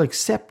 people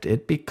accept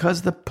it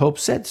because the pope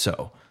said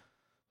so.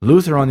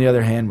 Luther, on the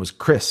other hand, was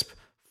crisp,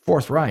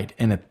 forthright,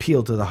 and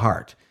appealed to the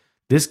heart.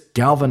 This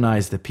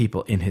galvanized the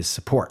people in his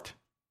support.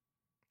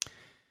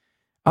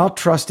 I'll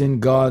trust in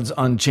God's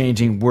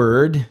unchanging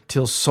word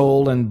till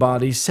soul and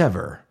body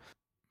sever.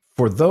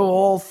 For though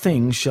all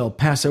things shall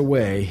pass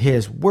away,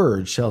 his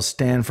word shall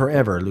stand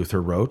forever,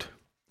 Luther wrote.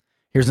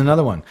 Here's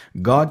another one.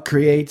 God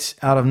creates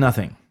out of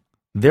nothing.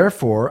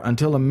 Therefore,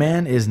 until a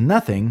man is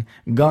nothing,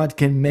 God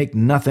can make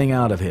nothing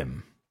out of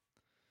him.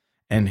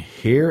 And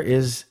here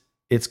is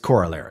its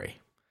corollary.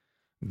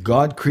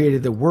 God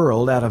created the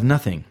world out of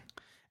nothing.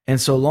 And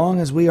so long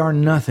as we are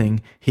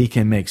nothing, he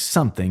can make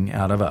something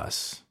out of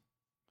us.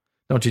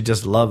 Don't you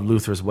just love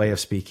Luther's way of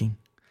speaking?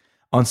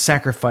 On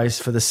sacrifice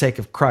for the sake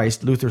of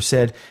Christ, Luther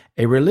said,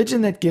 a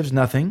religion that gives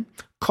nothing,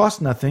 costs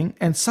nothing,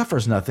 and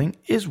suffers nothing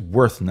is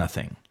worth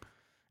nothing.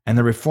 And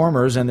the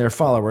Reformers and their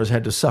followers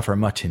had to suffer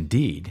much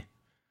indeed.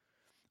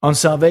 On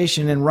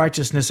salvation and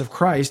righteousness of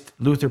Christ,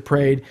 Luther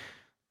prayed,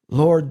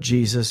 Lord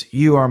Jesus,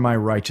 you are my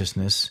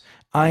righteousness.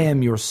 I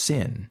am your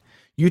sin.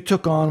 You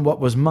took on what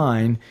was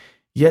mine,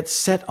 yet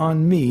set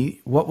on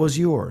me what was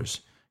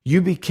yours.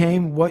 You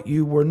became what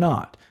you were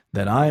not,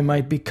 that I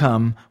might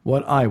become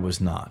what I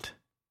was not.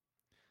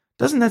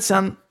 Doesn't that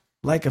sound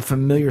like a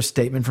familiar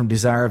statement from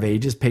Desire of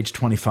Ages, page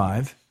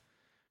 25?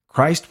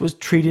 Christ was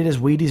treated as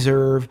we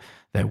deserve,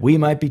 that we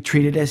might be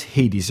treated as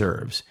he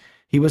deserves.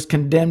 He was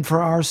condemned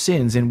for our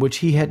sins in which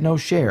he had no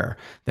share,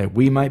 that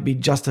we might be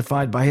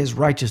justified by his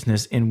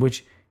righteousness in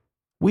which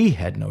we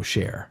had no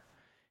share.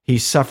 He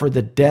suffered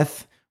the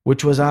death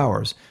which was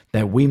ours,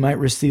 that we might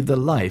receive the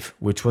life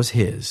which was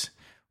his.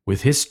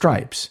 With his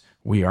stripes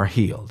we are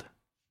healed.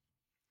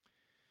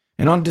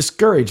 And on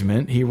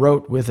discouragement, he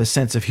wrote with a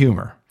sense of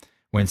humor,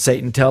 when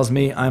Satan tells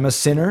me I'm a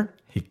sinner,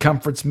 he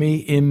comforts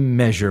me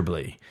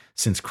immeasurably,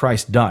 since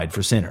Christ died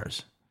for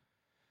sinners.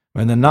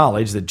 In the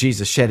knowledge that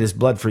Jesus shed his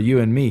blood for you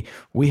and me,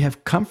 we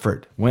have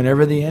comfort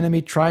whenever the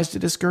enemy tries to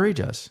discourage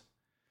us.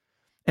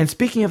 And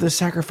speaking of the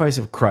sacrifice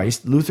of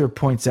Christ, Luther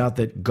points out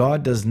that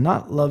God does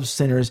not love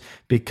sinners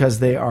because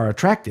they are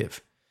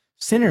attractive.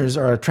 Sinners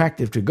are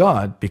attractive to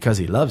God because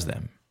he loves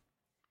them.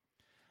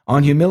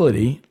 On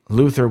humility,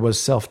 Luther was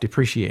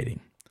self-depreciating.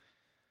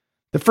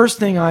 The first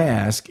thing I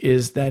ask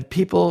is that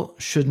people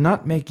should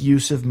not make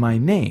use of my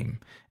name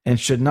and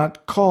should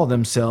not call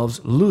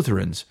themselves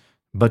Lutherans,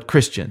 but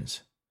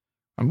Christians.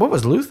 And what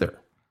was Luther?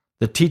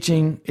 The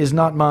teaching is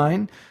not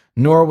mine,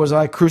 nor was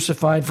I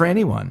crucified for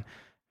anyone.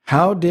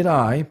 How did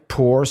I,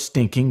 poor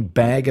stinking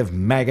bag of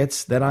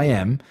maggots that I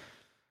am,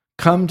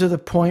 come to the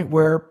point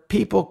where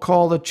people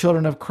call the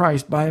children of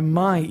Christ by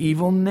my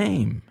evil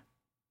name?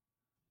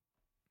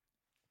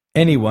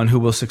 Anyone who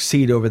will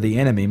succeed over the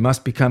enemy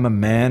must become a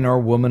man or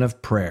woman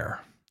of prayer.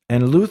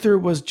 And Luther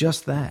was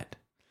just that.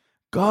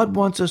 God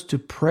wants us to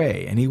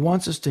pray, and he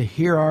wants us to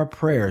hear our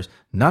prayers,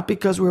 not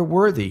because we're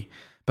worthy,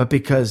 but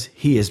because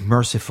he is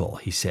merciful,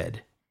 he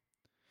said.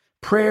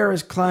 Prayer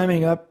is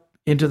climbing up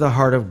into the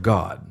heart of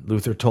God,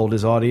 Luther told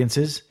his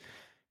audiences.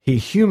 He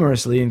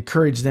humorously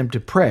encouraged them to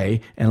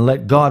pray and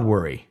let God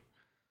worry.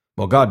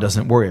 Well, God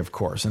doesn't worry, of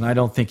course, and I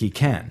don't think he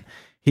can.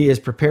 He is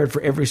prepared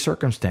for every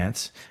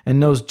circumstance and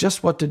knows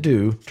just what to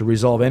do to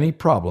resolve any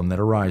problem that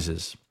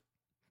arises.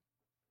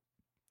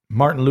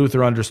 Martin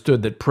Luther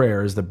understood that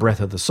prayer is the breath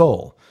of the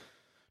soul.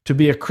 To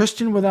be a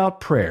Christian without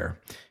prayer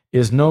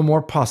is no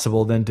more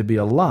possible than to be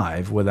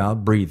alive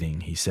without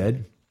breathing, he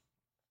said.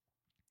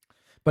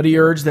 But he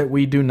urged that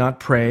we do not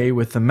pray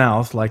with the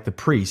mouth like the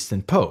priests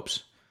and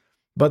popes,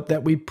 but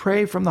that we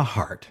pray from the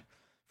heart,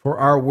 for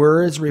our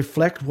words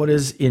reflect what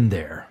is in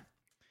there.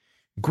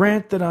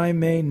 Grant that I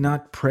may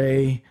not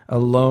pray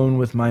alone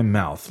with my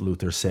mouth,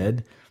 Luther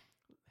said.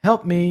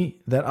 Help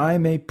me that I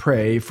may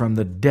pray from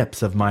the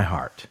depths of my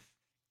heart.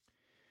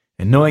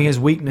 And knowing his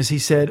weakness, he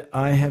said,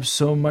 I have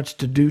so much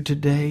to do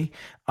today,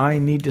 I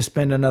need to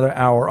spend another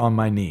hour on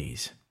my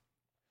knees.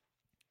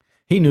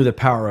 He knew the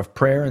power of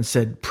prayer and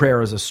said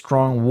prayer is a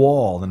strong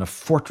wall and a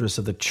fortress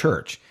of the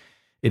church.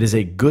 It is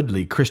a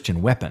goodly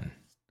Christian weapon.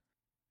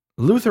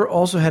 Luther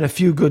also had a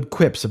few good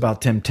quips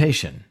about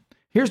temptation.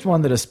 Here's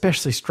one that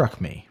especially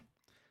struck me.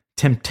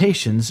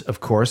 Temptations, of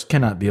course,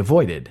 cannot be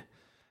avoided.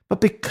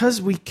 But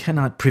because we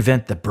cannot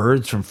prevent the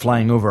birds from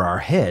flying over our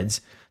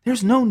heads,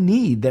 there's no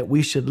need that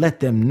we should let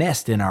them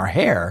nest in our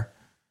hair.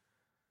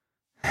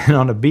 And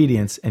on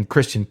obedience and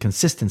Christian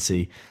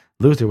consistency,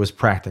 Luther was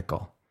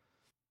practical.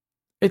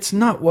 It's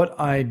not what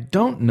I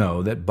don't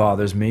know that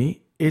bothers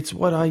me, it's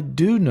what I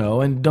do know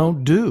and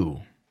don't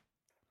do.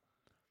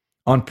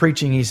 On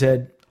preaching, he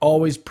said,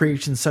 always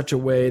preach in such a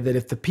way that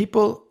if the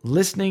people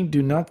listening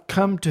do not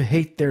come to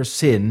hate their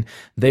sin,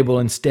 they will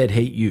instead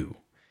hate you.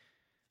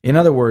 In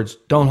other words,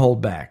 don't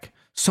hold back.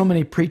 So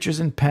many preachers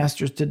and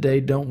pastors today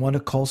don't want to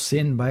call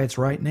sin by its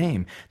right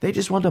name. They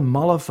just want to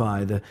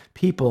mollify the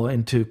people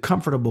into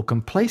comfortable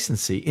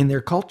complacency in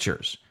their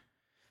cultures.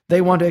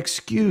 They want to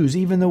excuse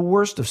even the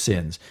worst of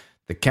sins.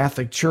 The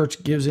Catholic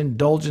Church gives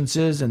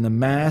indulgences and the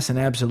Mass and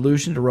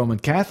absolution to Roman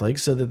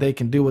Catholics so that they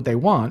can do what they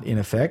want, in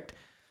effect.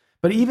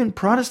 But even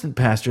Protestant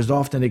pastors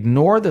often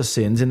ignore the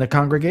sins in the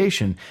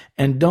congregation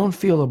and don't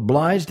feel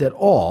obliged at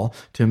all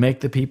to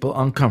make the people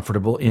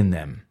uncomfortable in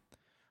them.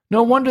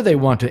 No wonder they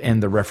want to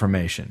end the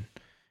Reformation.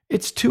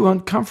 It's too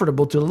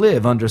uncomfortable to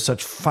live under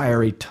such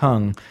fiery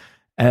tongue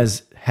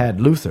as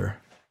had Luther.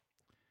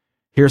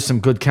 Here's some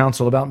good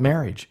counsel about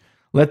marriage.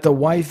 Let the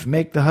wife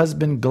make the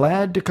husband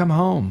glad to come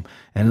home,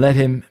 and let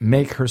him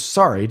make her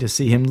sorry to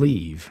see him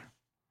leave.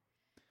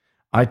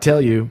 I tell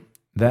you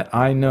that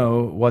I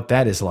know what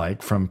that is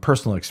like from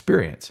personal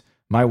experience.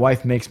 My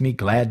wife makes me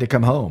glad to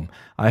come home.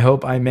 I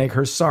hope I make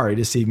her sorry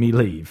to see me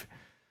leave.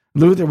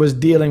 Luther was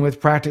dealing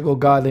with practical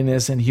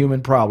godliness and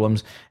human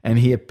problems, and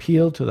he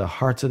appealed to the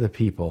hearts of the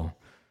people.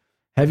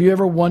 Have you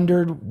ever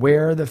wondered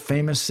where the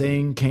famous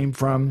saying came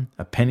from,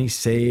 "A penny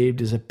saved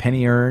is a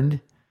penny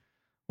earned"?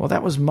 Well,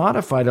 that was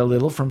modified a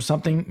little from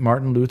something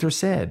Martin Luther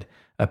said.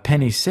 A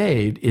penny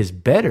saved is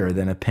better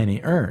than a penny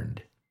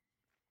earned.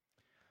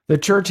 The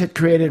church had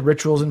created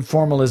rituals and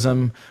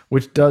formalism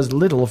which does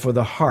little for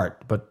the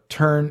heart, but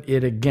turn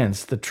it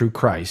against the true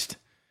Christ.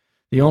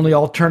 The only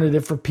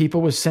alternative for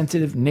people with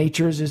sensitive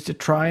natures is to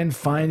try and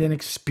find an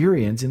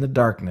experience in the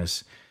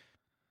darkness.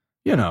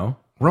 You know,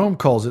 Rome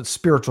calls it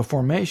spiritual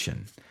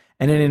formation,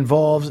 and it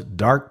involves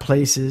dark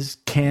places,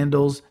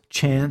 candles,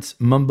 chants,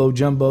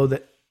 mumbo-jumbo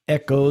that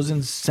echoes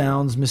and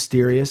sounds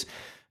mysterious.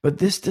 But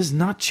this does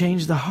not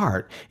change the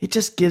heart. It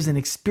just gives an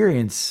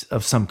experience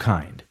of some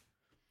kind.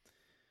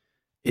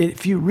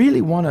 If you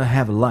really want to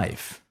have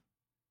life,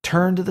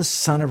 turn to the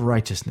Son of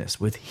Righteousness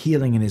with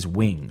healing in his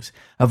wings.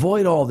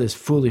 Avoid all this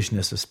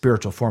foolishness of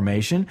spiritual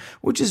formation,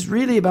 which is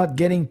really about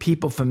getting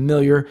people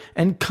familiar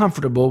and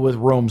comfortable with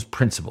Rome's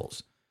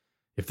principles.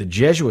 If the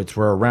Jesuits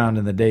were around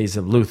in the days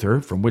of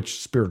Luther, from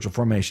which spiritual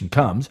formation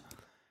comes,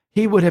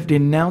 he would have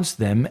denounced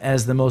them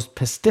as the most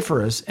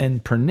pestiferous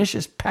and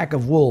pernicious pack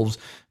of wolves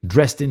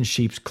dressed in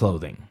sheep's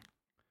clothing.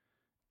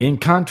 In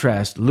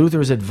contrast,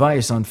 Luther's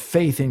advice on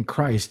faith in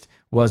Christ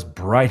was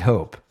bright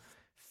hope.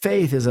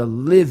 Faith is a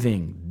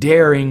living,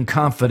 daring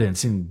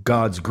confidence in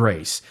God's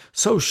grace,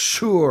 so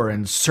sure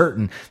and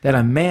certain that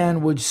a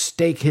man would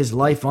stake his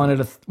life on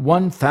it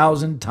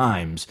 1,000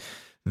 times.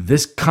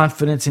 This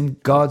confidence in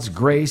God's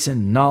grace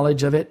and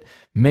knowledge of it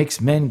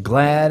makes men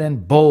glad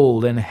and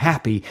bold and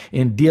happy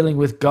in dealing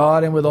with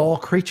God and with all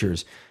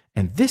creatures,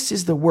 and this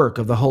is the work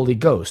of the Holy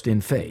Ghost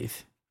in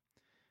faith.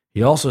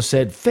 He also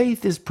said,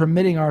 faith is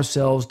permitting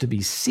ourselves to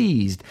be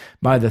seized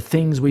by the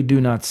things we do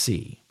not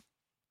see.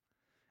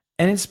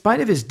 And in spite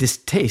of his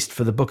distaste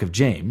for the book of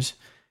James,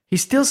 he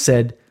still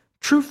said,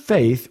 "True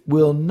faith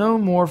will no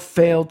more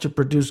fail to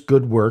produce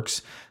good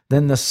works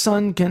than the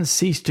sun can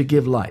cease to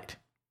give light."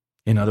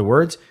 In other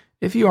words,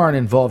 if you aren't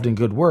involved in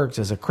good works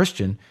as a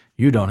Christian,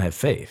 you don't have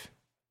faith.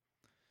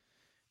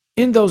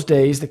 In those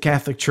days, the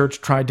Catholic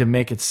Church tried to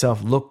make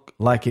itself look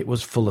like it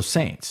was full of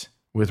saints,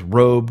 with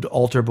robed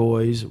altar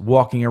boys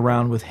walking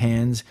around with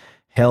hands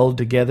held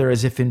together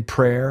as if in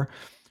prayer,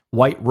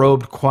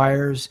 white-robed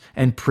choirs,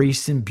 and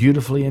priests in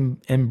beautifully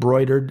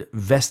embroidered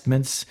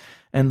vestments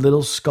and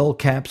little skull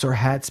caps or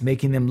hats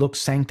making them look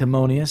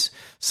sanctimonious,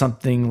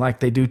 something like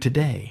they do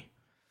today.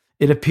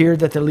 It appeared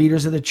that the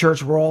leaders of the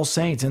church were all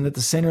saints and that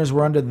the sinners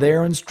were under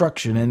their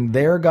instruction and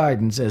their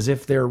guidance as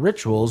if their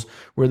rituals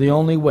were the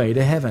only way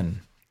to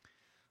heaven.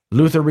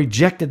 Luther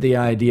rejected the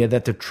idea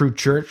that the true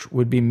church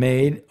would be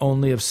made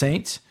only of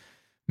saints.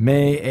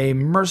 "May a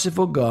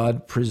merciful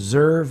God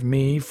preserve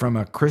me from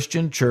a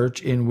Christian church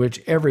in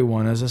which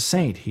everyone is a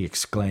saint," he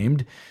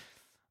exclaimed.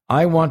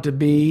 "I want to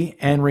be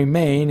and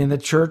remain in the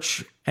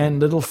church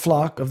and little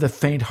flock of the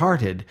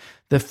faint-hearted,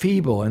 the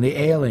feeble and the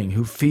ailing,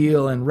 who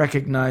feel and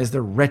recognize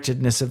the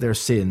wretchedness of their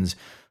sins,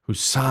 who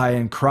sigh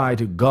and cry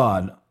to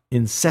God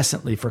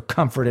incessantly for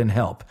comfort and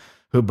help,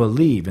 who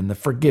believe in the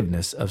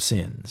forgiveness of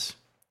sins."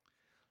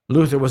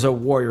 Luther was a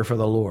warrior for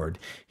the Lord.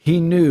 He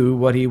knew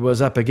what he was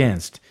up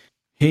against.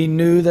 He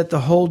knew that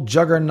the whole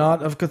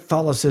juggernaut of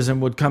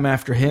Catholicism would come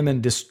after him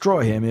and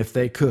destroy him if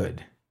they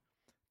could.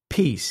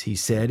 Peace, he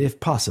said, if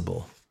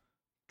possible.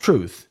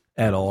 Truth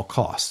at all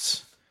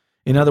costs.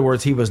 In other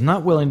words, he was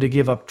not willing to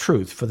give up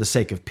truth for the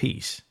sake of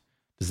peace.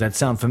 Does that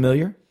sound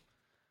familiar?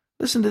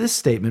 Listen to this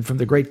statement from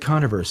The Great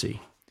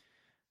Controversy,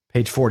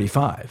 page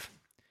 45.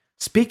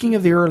 Speaking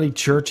of the early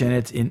church and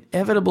its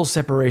inevitable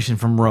separation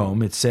from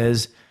Rome, it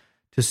says,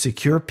 "To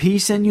secure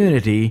peace and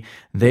unity,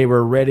 they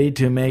were ready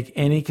to make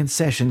any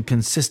concession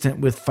consistent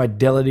with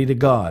fidelity to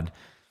God,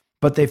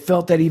 but they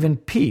felt that even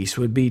peace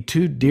would be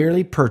too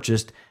dearly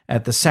purchased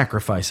at the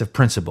sacrifice of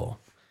principle.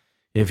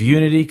 If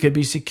unity could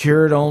be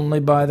secured only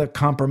by the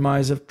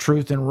compromise of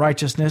truth and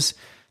righteousness,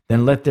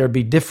 then let there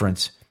be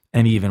difference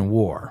and even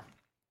war."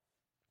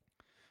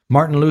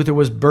 Martin Luther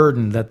was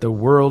burdened that the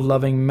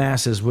world-loving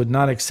masses would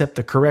not accept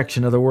the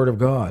correction of the Word of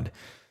God.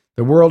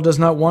 The world does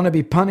not want to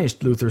be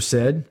punished, Luther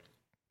said.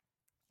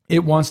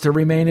 It wants to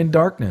remain in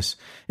darkness.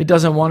 It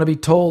doesn't want to be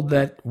told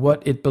that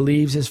what it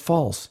believes is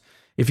false.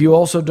 If you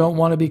also don't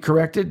want to be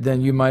corrected,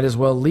 then you might as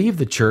well leave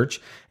the church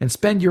and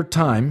spend your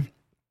time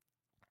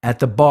at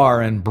the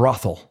bar and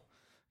brothel.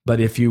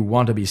 But if you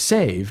want to be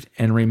saved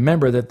and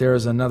remember that there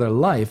is another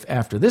life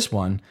after this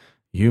one,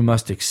 you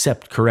must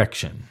accept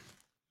correction.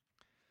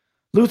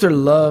 Luther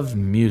loved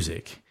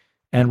music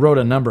and wrote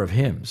a number of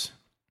hymns.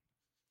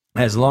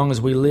 "As long as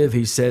we live,"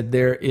 he said,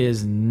 "there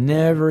is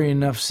never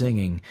enough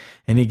singing,"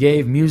 and he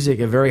gave music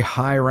a very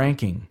high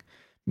ranking.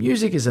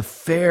 "Music is a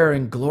fair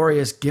and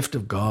glorious gift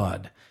of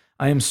God.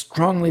 I am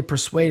strongly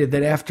persuaded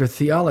that after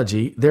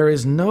theology, there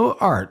is no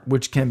art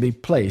which can be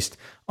placed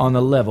on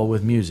the level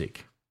with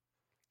music."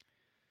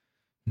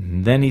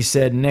 Then he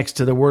said, next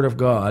to the Word of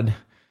God,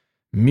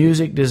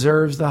 "Music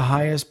deserves the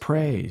highest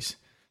praise.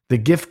 The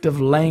gift of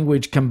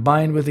language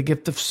combined with the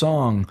gift of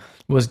song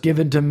was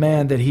given to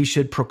man that he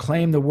should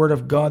proclaim the Word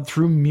of God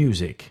through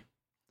music."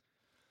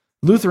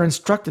 Luther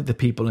instructed the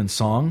people in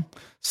song,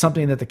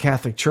 something that the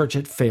Catholic Church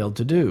had failed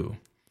to do.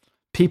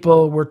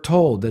 People were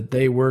told that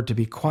they were to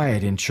be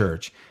quiet in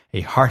church.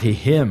 A hearty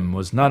hymn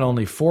was not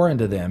only foreign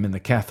to them in the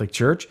Catholic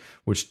Church,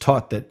 which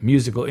taught that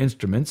musical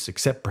instruments,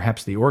 except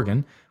perhaps the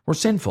organ, were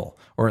sinful,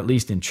 or at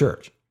least in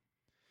church.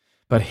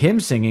 But hymn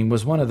singing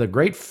was one of the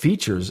great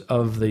features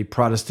of the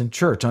Protestant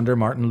Church under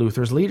Martin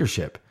Luther's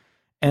leadership,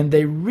 and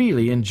they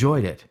really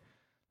enjoyed it.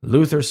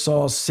 Luther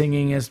saw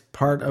singing as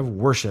part of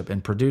worship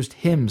and produced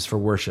hymns for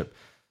worship,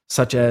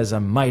 such as "A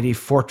Mighty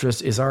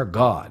Fortress is Our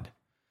God."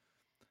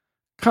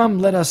 "Come,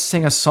 let us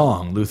sing a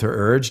song," Luther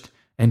urged,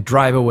 "and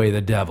drive away the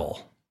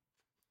devil."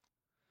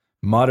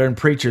 Modern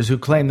preachers who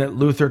claim that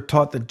Luther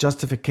taught that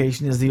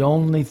justification is the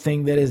only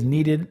thing that is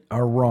needed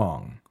are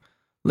wrong.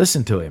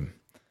 Listen to him.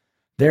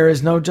 There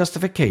is no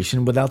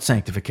justification without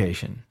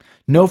sanctification,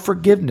 no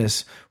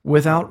forgiveness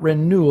without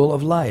renewal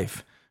of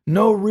life,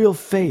 no real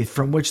faith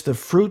from which the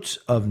fruits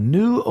of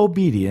new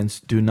obedience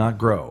do not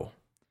grow.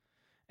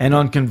 And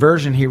on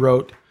conversion he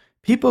wrote,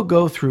 "People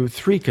go through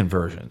 3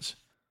 conversions: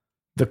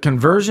 the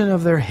conversion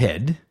of their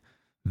head,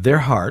 their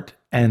heart,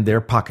 and their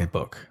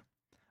pocketbook.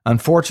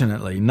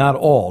 Unfortunately, not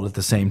all at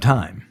the same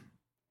time."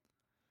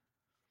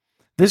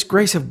 This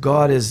grace of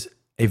God is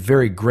a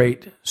very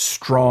great,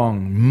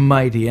 strong,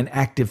 mighty, and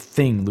active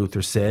thing,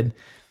 Luther said.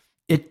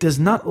 It does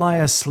not lie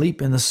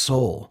asleep in the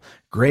soul.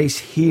 Grace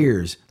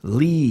hears,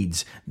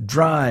 leads,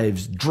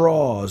 drives,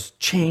 draws,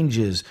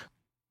 changes,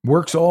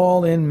 works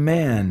all in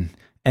man,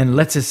 and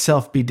lets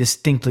itself be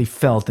distinctly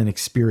felt and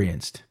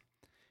experienced.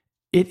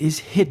 It is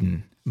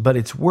hidden, but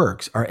its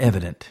works are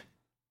evident.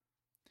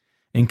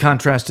 In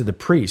contrast to the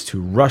priests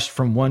who rushed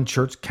from one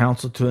church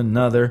council to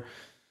another,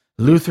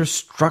 Luther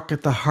struck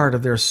at the heart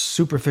of their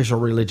superficial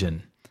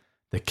religion.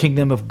 The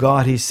kingdom of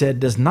God, he said,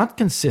 does not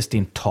consist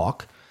in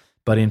talk,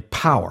 but in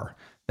power,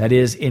 that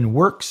is, in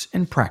works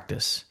and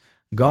practice.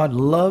 God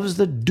loves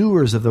the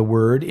doers of the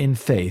word in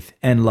faith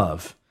and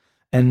love,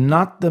 and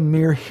not the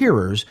mere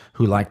hearers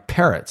who, like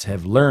parrots,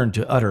 have learned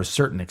to utter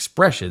certain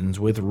expressions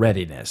with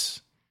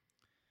readiness.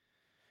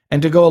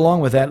 And to go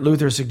along with that,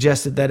 Luther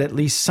suggested that at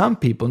least some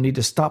people need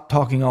to stop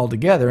talking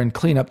altogether and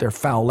clean up their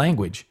foul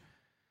language.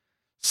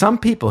 Some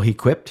people, he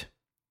quipped,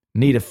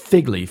 need a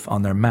fig leaf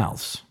on their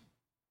mouths.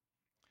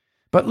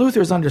 But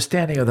Luther's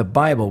understanding of the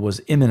Bible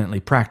was eminently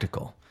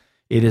practical.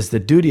 It is the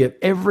duty of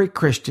every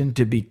Christian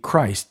to be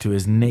Christ to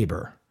his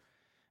neighbor.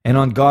 And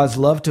on God's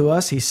love to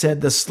us, he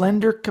said, the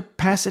slender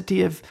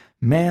capacity of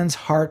man's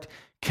heart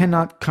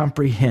cannot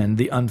comprehend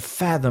the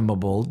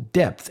unfathomable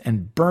depth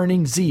and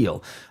burning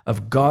zeal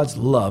of God's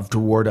love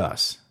toward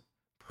us.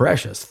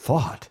 Precious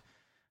thought!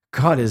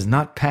 God is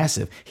not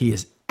passive. He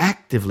is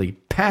actively,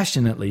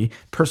 passionately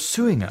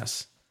pursuing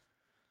us.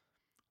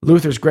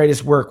 Luther's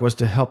greatest work was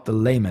to help the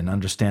layman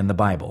understand the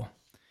Bible.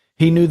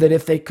 He knew that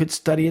if they could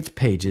study its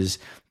pages,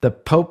 the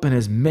Pope and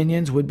his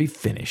minions would be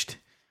finished.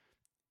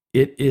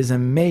 It is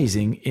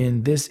amazing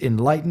in this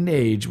enlightened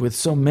age with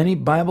so many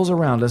Bibles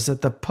around us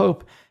that the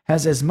Pope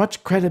has as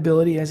much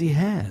credibility as he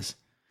has.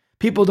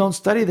 People don't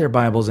study their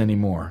Bibles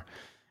anymore,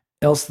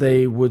 else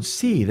they would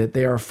see that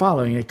they are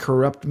following a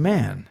corrupt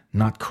man,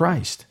 not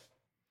Christ.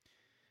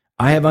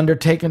 I have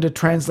undertaken to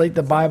translate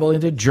the Bible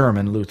into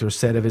German, Luther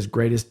said of his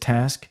greatest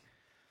task.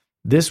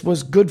 This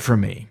was good for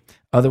me,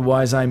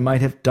 otherwise I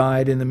might have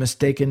died in the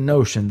mistaken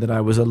notion that I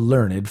was a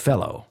learned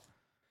fellow.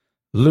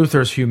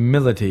 Luther's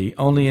humility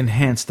only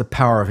enhanced the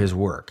power of his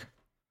work.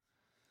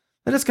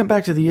 Let us come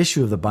back to the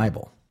issue of the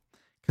Bible.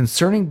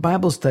 Concerning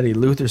Bible study,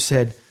 Luther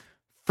said,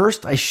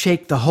 "First I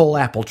shake the whole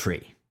apple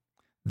tree,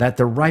 that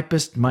the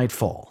ripest might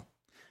fall.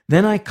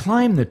 Then I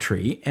climb the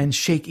tree and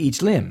shake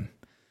each limb,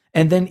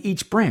 and then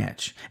each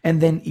branch,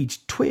 and then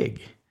each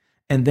twig,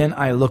 and then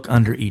I look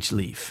under each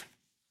leaf."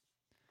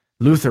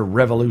 Luther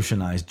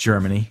revolutionized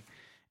Germany.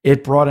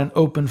 It brought an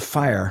open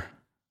fire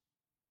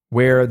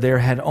where there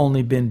had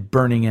only been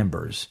burning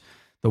embers.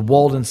 The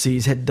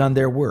Waldenses had done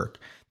their work.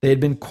 They had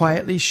been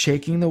quietly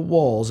shaking the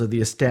walls of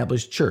the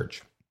established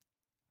church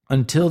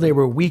until they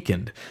were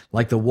weakened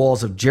like the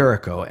walls of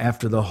Jericho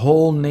after the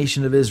whole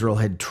nation of Israel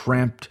had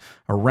tramped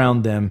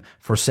around them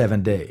for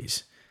 7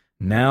 days.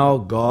 Now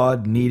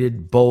God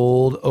needed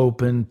bold,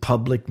 open,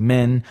 public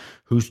men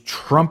whose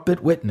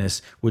trumpet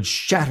witness would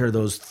shatter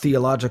those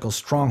theological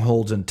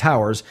strongholds and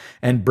towers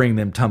and bring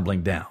them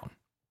tumbling down.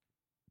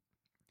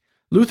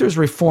 Luther's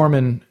reform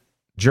in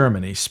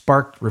Germany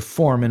sparked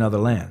reform in other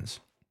lands.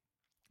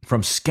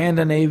 From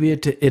Scandinavia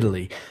to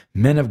Italy,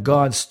 men of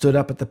God stood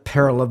up at the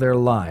peril of their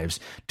lives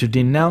to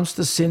denounce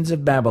the sins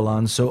of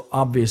Babylon so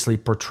obviously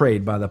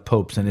portrayed by the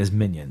popes and his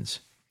minions.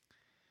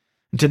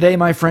 And today,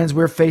 my friends,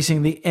 we're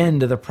facing the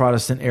end of the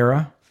Protestant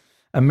era.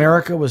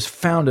 America was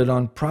founded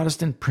on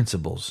Protestant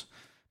principles,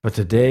 but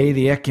today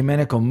the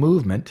ecumenical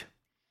movement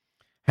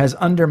has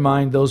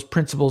undermined those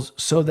principles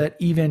so that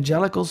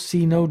evangelicals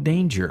see no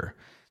danger.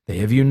 They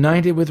have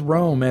united with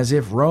Rome as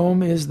if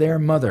Rome is their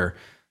mother.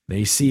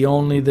 They see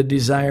only the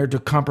desire to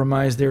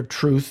compromise their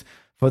truth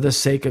for the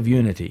sake of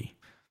unity.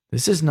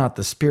 This is not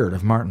the spirit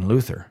of Martin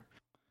Luther.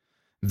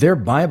 Their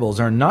Bibles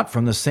are not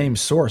from the same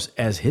source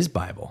as his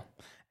Bible,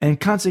 and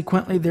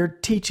consequently their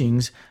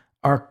teachings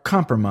are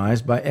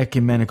compromised by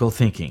ecumenical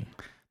thinking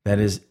that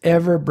is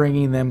ever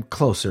bringing them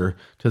closer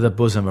to the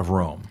bosom of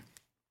Rome.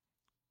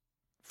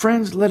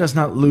 Friends, let us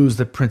not lose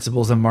the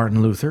principles of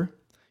Martin Luther.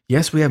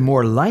 Yes, we have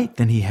more light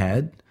than he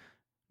had.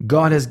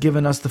 God has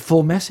given us the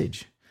full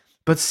message.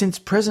 But since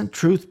present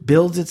truth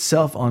builds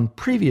itself on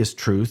previous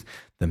truth,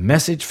 the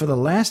message for the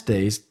last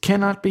days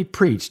cannot be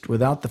preached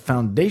without the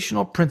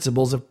foundational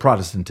principles of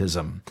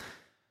Protestantism.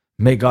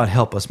 May God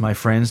help us, my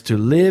friends, to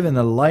live in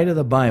the light of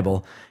the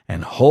Bible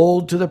and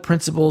hold to the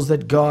principles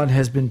that God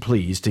has been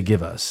pleased to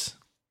give us.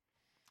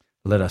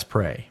 Let us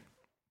pray.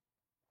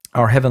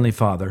 Our Heavenly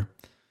Father,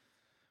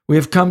 we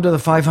have come to the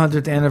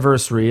 500th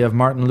anniversary of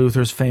Martin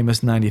Luther's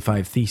famous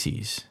 95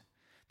 Theses.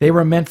 They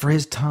were meant for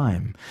his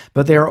time,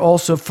 but they are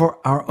also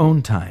for our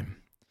own time.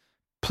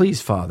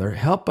 Please, Father,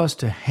 help us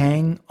to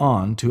hang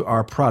on to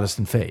our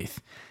Protestant faith.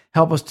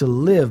 Help us to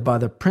live by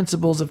the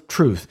principles of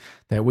truth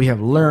that we have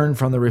learned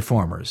from the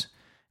Reformers,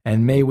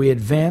 and may we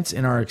advance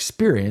in our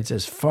experience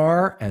as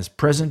far as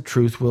present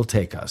truth will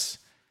take us.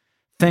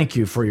 Thank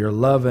you for your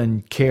love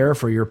and care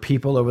for your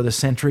people over the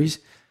centuries.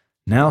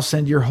 Now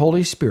send your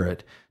Holy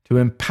Spirit to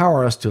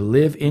empower us to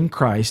live in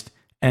Christ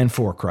and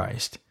for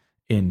Christ.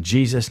 In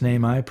Jesus'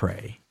 name I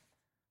pray.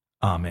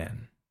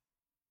 Amen.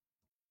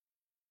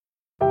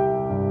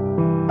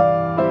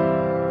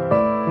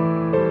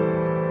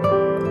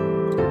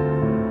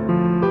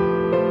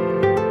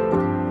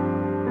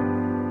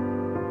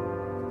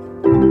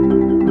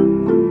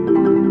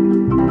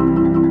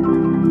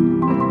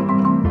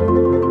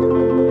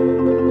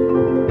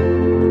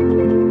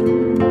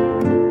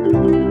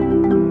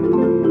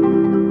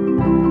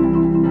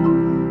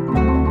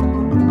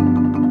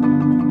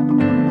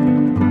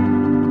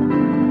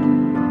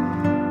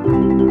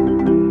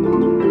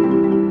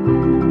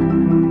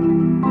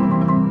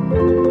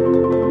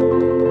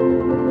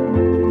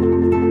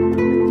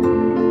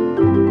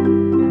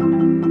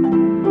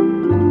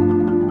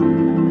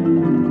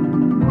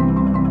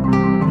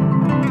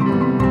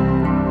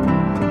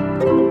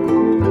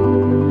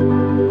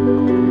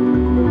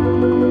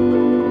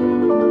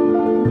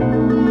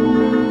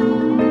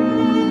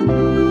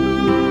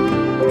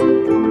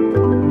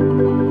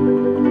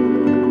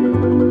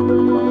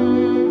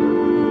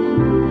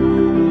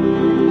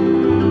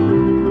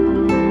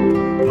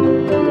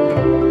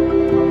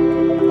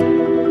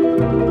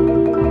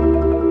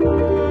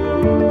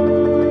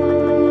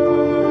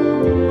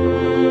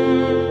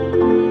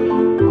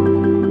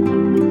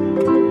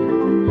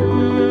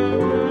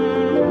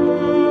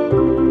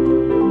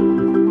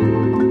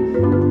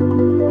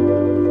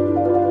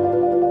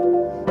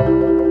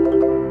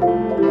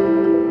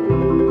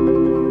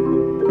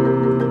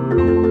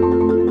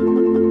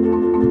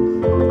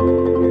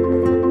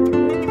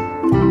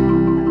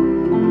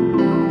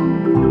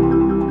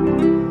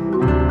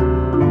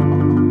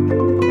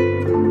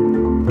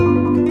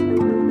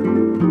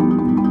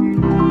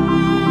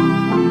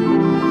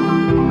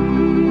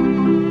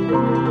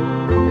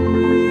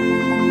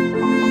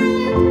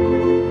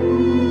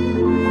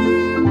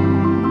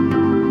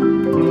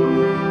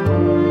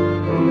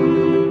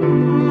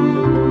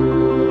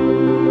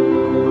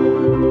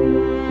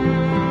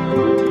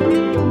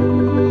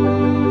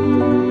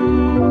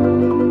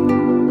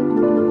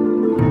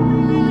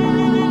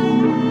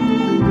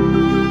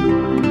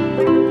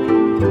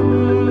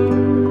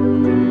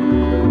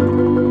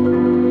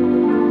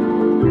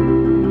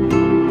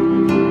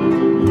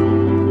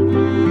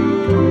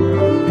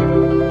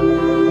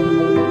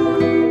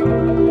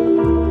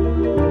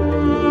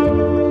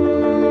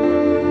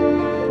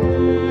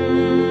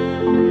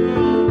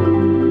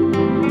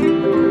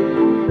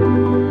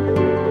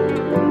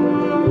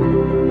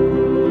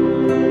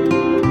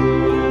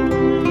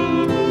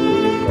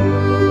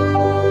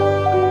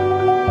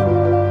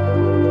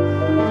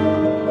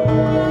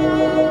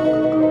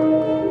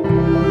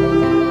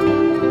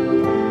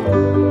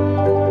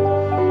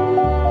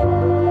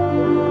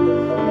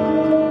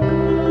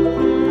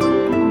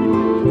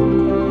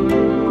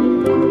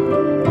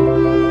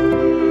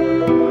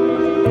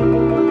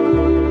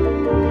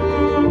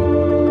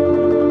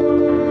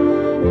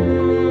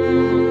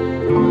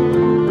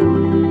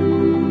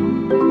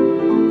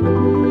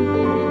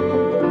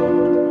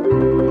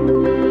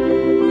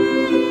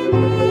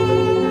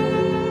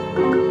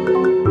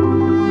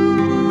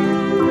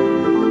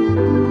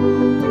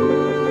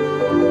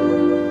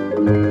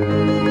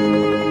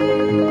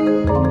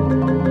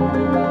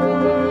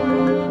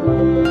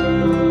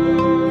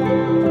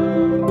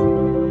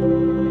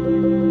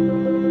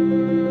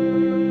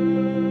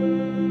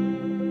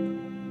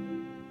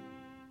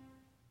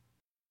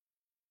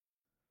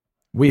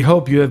 We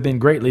hope you have been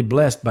greatly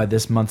blessed by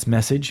this month's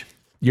message.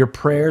 Your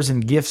prayers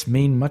and gifts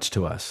mean much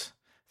to us.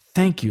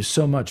 Thank you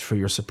so much for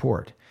your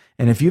support.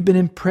 And if you've been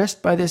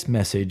impressed by this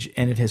message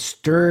and it has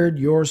stirred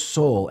your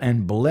soul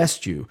and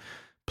blessed you,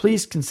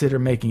 please consider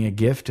making a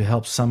gift to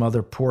help some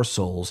other poor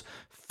souls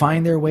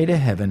find their way to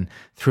heaven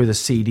through the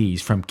CDs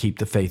from Keep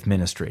the Faith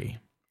Ministry.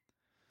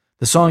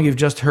 The song you've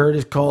just heard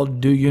is called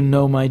Do You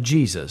Know My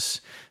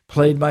Jesus,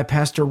 played by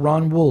Pastor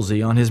Ron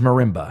Woolsey on his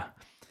marimba.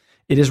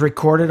 It is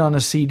recorded on a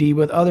CD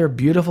with other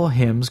beautiful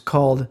hymns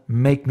called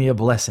Make Me a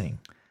Blessing.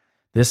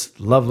 This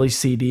lovely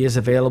CD is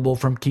available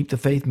from Keep the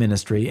Faith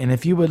Ministry, and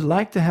if you would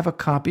like to have a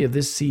copy of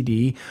this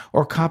CD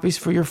or copies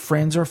for your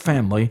friends or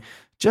family,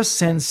 just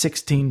send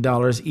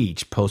 $16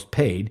 each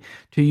post-paid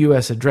to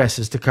U.S.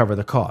 addresses to cover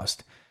the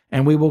cost,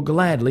 and we will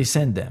gladly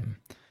send them.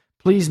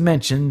 Please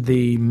mention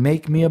the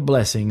Make Me a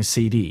Blessing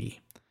CD.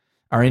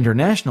 Our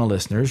international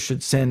listeners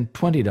should send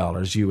 $20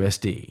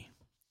 USD.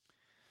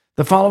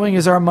 The following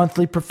is our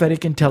monthly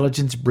prophetic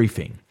intelligence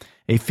briefing,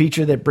 a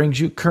feature that brings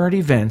you current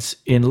events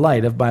in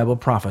light of Bible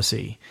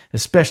prophecy,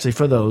 especially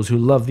for those who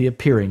love the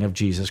appearing of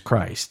Jesus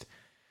Christ.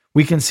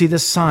 We can see the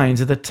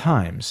signs of the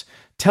times,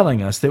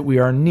 telling us that we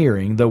are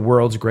nearing the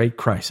world's great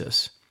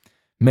crisis.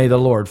 May the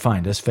Lord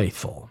find us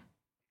faithful.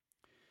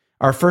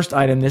 Our first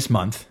item this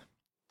month: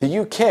 the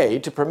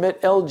UK to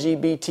permit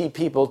LGBT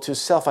people to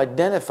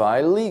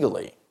self-identify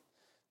legally.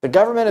 The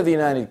government of the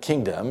United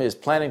Kingdom is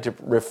planning to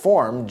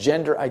reform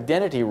gender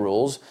identity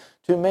rules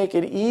to make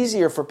it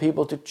easier for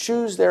people to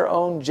choose their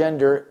own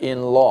gender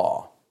in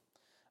law.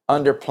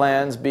 Under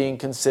plans being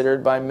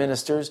considered by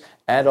ministers,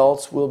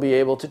 adults will be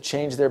able to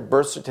change their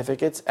birth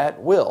certificates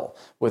at will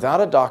without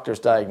a doctor's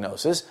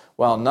diagnosis,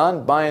 while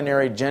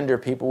non-binary gender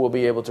people will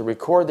be able to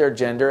record their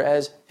gender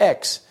as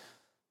X.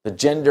 The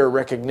Gender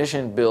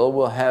Recognition Bill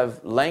will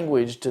have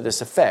language to this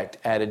effect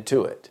added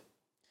to it.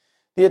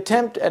 The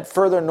attempt at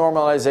further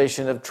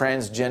normalization of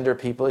transgender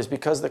people is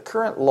because the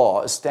current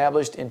law,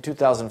 established in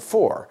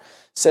 2004,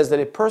 says that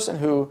a person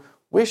who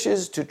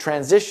wishes to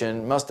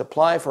transition must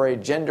apply for a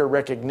gender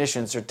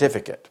recognition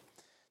certificate.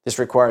 This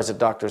requires a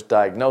doctor's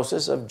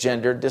diagnosis of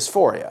gender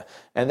dysphoria,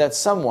 and that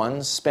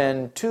someone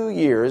spend 2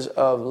 years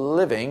of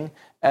living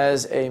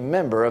as a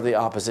member of the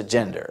opposite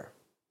gender.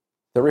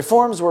 The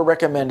reforms were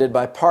recommended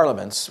by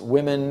Parliament's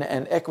Women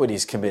and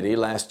Equities Committee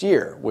last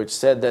year, which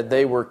said that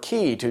they were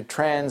key to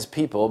trans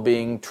people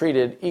being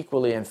treated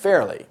equally and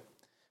fairly.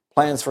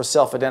 Plans for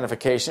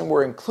self-identification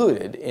were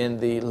included in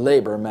the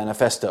Labour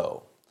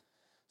manifesto.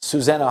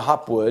 Susanna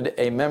Hopwood,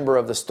 a member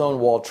of the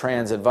Stonewall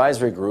Trans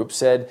Advisory Group,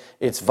 said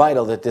it's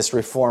vital that this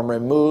reform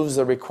removes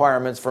the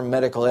requirements for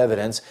medical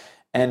evidence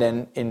and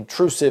an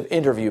intrusive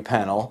interview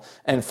panel,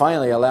 and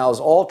finally allows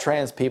all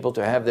trans people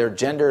to have their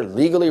gender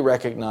legally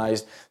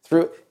recognized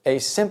through a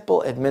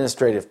simple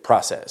administrative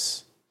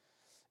process.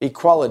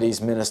 Equalities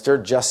Minister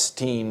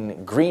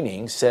Justine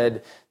Greening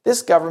said,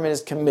 "This government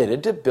is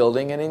committed to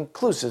building an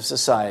inclusive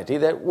society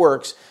that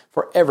works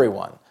for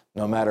everyone,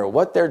 no matter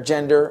what their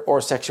gender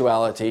or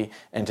sexuality,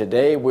 and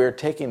today we're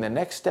taking the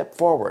next step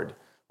forward.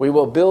 We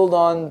will build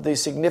on the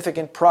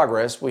significant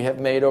progress we have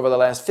made over the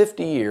last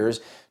 50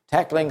 years,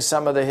 tackling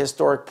some of the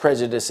historic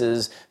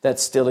prejudices that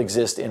still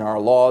exist in our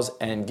laws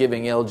and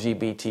giving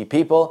LGBT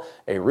people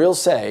a real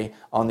say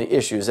on the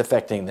issues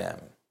affecting them."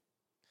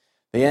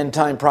 The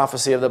end-time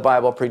prophecy of the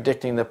Bible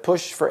predicting the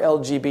push for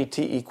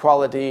LGBT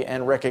equality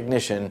and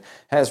recognition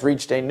has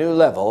reached a new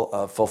level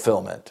of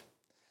fulfillment.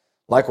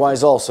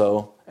 Likewise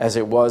also, as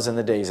it was in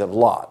the days of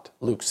Lot,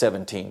 Luke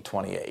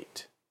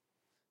 17:28.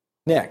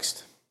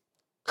 Next,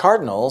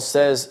 Cardinal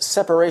says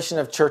separation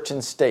of church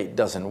and state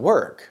doesn't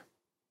work.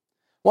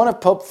 One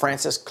of Pope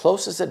Francis'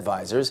 closest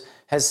advisors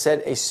has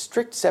said a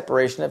strict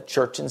separation of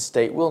church and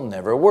state will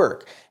never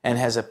work, and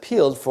has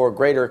appealed for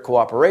greater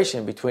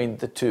cooperation between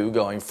the two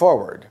going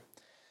forward.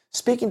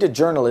 Speaking to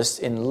journalists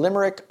in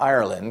Limerick,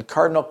 Ireland,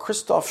 Cardinal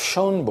Christoph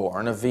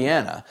Schönborn of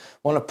Vienna,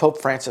 one of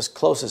Pope Francis'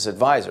 closest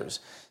advisors,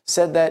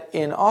 said that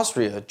in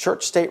Austria,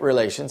 church-state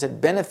relations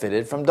had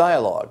benefited from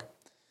dialogue.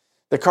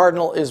 The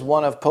Cardinal is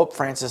one of Pope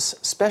Francis'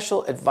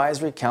 Special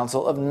Advisory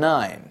Council of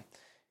 9.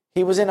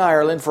 He was in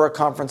Ireland for a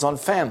conference on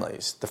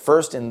families, the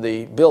first in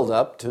the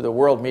build-up to the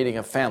World Meeting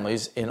of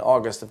Families in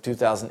August of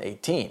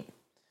 2018.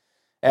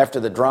 After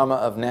the drama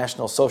of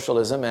National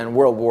Socialism and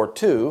World War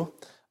II,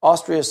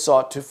 Austria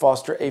sought to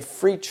foster a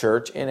free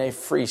church in a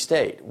free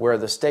state, where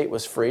the state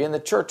was free and the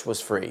church was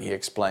free, he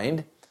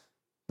explained.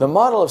 The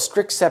model of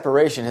strict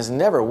separation has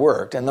never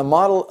worked, and the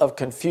model of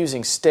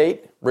confusing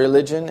state,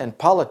 religion, and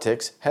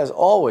politics has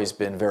always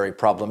been very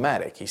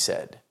problematic, he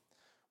said.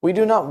 We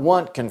do not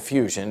want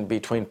confusion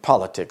between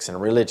politics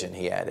and religion,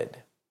 he added.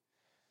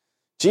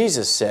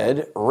 Jesus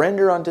said,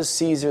 "Render unto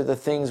Caesar the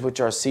things which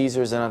are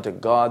Caesar's, and unto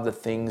God the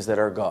things that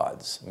are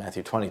God's,"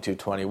 Matthew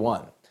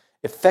 22:21,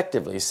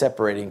 effectively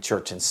separating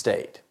church and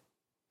state.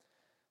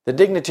 The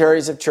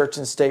dignitaries of church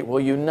and state will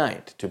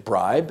unite to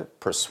bribe,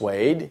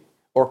 persuade,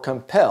 or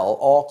compel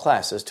all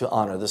classes to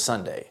honor the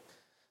Sunday.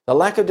 The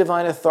lack of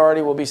divine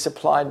authority will be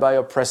supplied by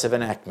oppressive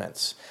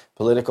enactments.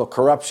 Political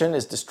corruption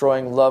is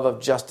destroying love of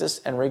justice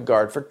and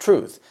regard for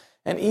truth,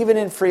 And even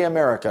in free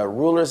America,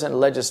 rulers and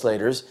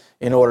legislators,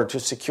 in order to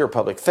secure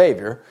public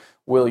favor,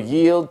 will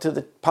yield to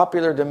the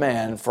popular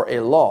demand for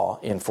a law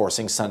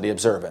enforcing Sunday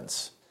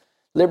observance.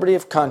 Liberty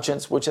of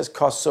conscience, which has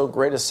cost so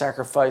great a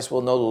sacrifice,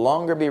 will no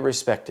longer be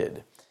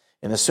respected.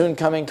 In the soon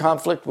coming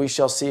conflict, we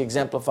shall see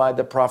exemplified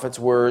the prophet's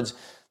words,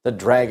 "The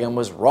dragon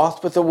was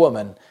wroth with the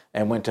woman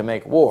and went to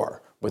make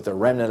war with the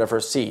remnant of her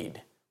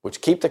seed,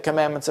 which keep the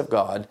commandments of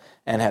God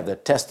and have the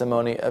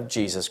testimony of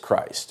Jesus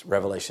Christ."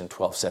 Revelation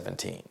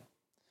 12:17.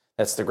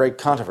 That's the Great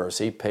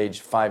Controversy,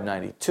 page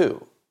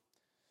 592.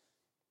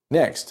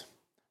 Next,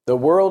 the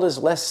world is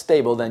less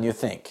stable than you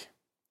think.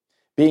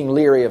 Being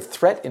leery of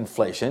threat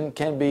inflation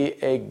can be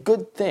a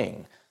good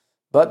thing,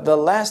 but the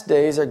last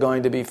days are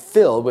going to be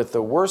filled with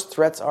the worst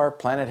threats our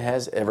planet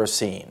has ever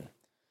seen.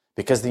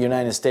 Because the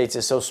United States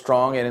is so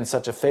strong and in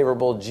such a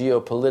favorable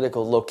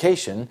geopolitical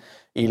location,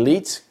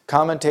 elites,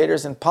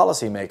 commentators, and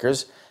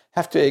policymakers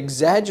have to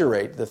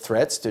exaggerate the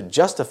threats to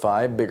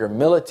justify bigger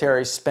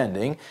military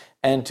spending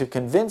and to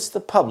convince the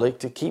public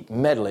to keep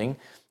meddling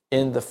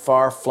in the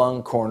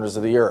far-flung corners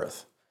of the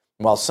earth.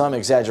 While some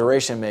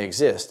exaggeration may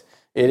exist,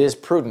 it is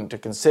prudent to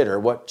consider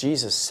what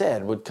Jesus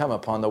said would come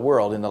upon the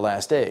world in the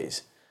last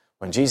days.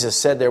 When Jesus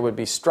said there would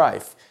be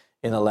strife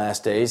in the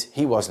last days,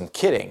 he wasn't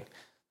kidding.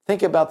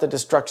 Think about the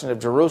destruction of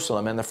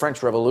Jerusalem and the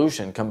French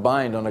Revolution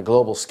combined on a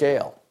global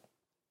scale.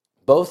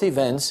 Both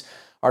events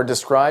are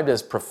described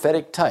as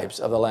prophetic types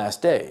of the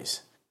last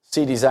days.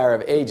 See Desire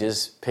of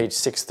Ages, page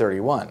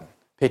 631,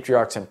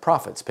 Patriarchs and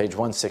Prophets, page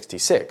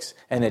 166,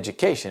 and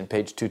Education,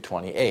 page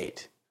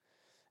 228.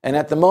 And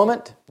at the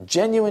moment,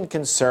 genuine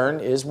concern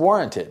is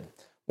warranted.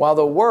 While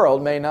the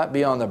world may not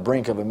be on the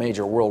brink of a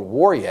major world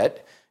war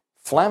yet,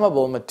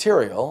 flammable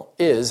material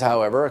is,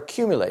 however,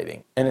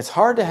 accumulating, and it's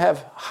hard to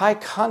have high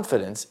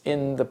confidence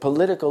in the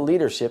political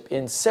leadership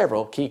in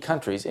several key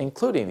countries,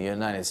 including the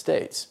United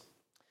States.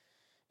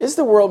 Is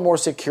the world more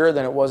secure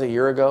than it was a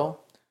year ago?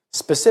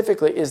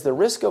 Specifically, is the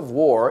risk of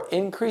war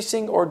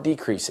increasing or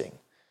decreasing?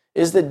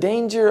 Is the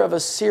danger of a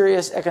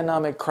serious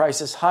economic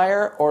crisis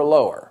higher or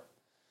lower?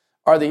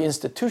 Are the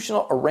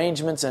institutional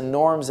arrangements and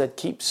norms that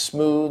keep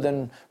smooth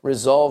and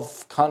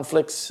resolve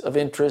conflicts of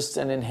interest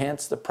and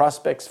enhance the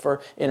prospects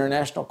for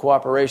international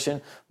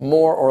cooperation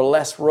more or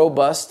less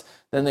robust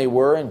than they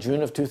were in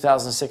June of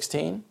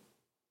 2016?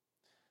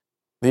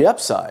 The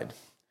upside.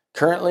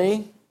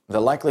 Currently, the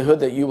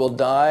likelihood that you will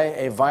die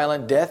a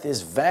violent death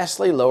is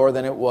vastly lower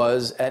than it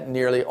was at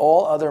nearly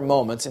all other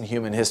moments in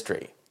human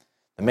history.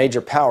 The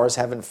major powers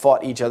haven't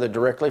fought each other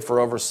directly for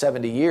over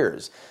 70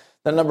 years.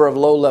 The number of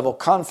low-level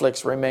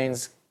conflicts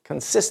remains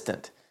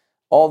consistent.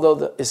 Although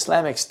the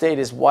Islamic State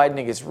is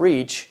widening its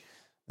reach,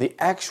 the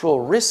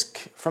actual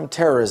risk from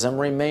terrorism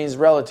remains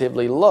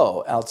relatively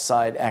low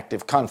outside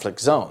active conflict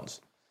zones.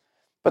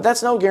 But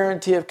that's no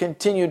guarantee of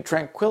continued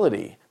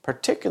tranquility,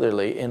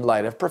 particularly in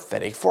light of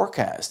prophetic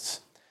forecasts.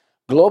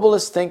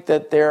 Globalists think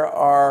that there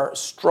are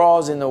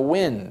straws in the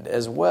wind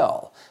as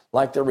well,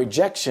 like the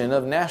rejection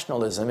of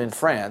nationalism in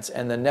France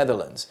and the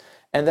Netherlands,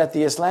 and that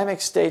the Islamic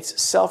State's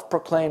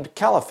self-proclaimed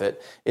caliphate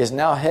is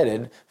now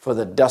headed for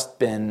the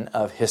dustbin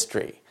of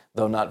history,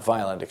 though not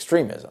violent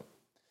extremism.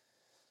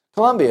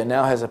 Colombia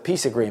now has a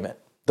peace agreement.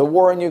 The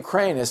war in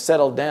Ukraine has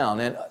settled down,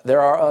 and there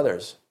are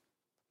others.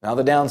 Now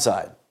the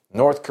downside.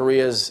 North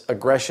Korea's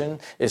aggression,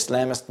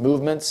 Islamist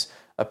movements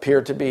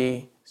appear to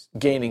be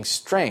gaining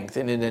strength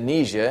in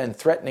Indonesia and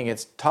threatening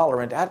its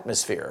tolerant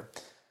atmosphere.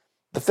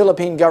 The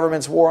Philippine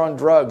government's war on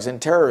drugs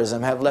and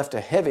terrorism have left a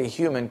heavy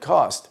human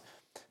cost.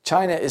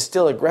 China is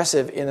still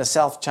aggressive in the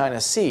South China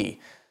Sea,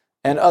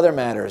 and other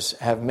matters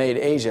have made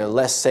Asia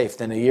less safe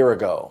than a year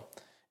ago.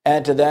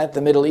 Add to that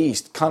the Middle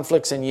East,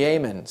 conflicts in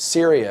Yemen,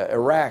 Syria,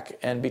 Iraq,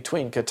 and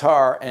between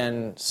Qatar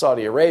and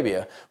Saudi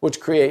Arabia, which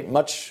create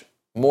much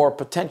more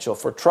potential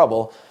for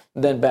trouble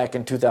than back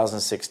in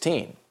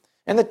 2016.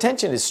 And the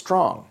tension is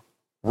strong.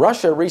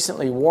 Russia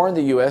recently warned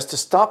the U.S. to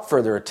stop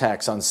further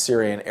attacks on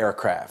Syrian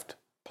aircraft.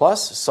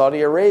 Plus,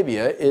 Saudi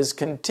Arabia is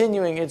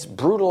continuing its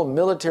brutal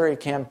military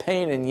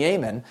campaign in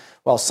Yemen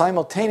while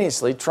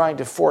simultaneously trying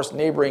to force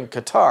neighboring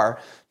Qatar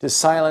to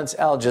silence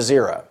Al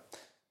Jazeera,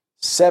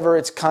 sever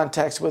its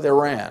contacts with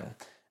Iran,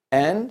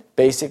 and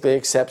basically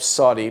accept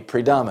Saudi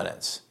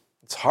predominance.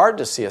 It's hard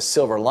to see a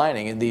silver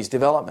lining in these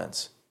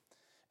developments.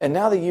 And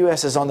now the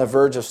U.S. is on the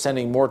verge of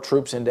sending more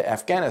troops into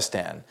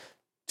Afghanistan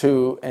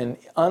to an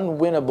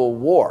unwinnable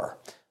war.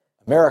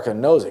 America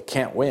knows it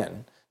can't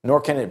win,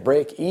 nor can it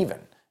break even.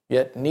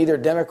 Yet neither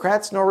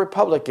Democrats nor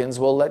Republicans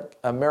will let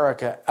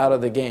America out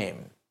of the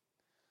game.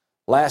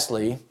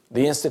 Lastly,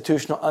 the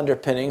institutional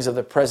underpinnings of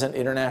the present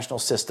international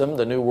system,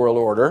 the New World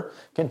Order,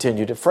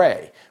 continue to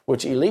fray,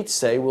 which elites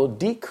say will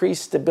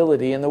decrease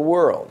stability in the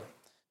world.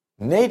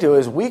 NATO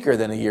is weaker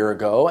than a year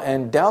ago,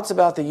 and doubts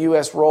about the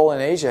U.S. role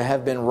in Asia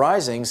have been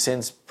rising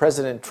since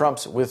President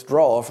Trump's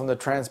withdrawal from the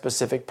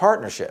Trans-Pacific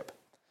Partnership.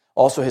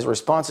 Also, his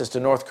responses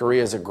to North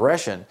Korea's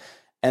aggression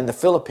and the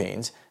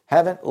Philippines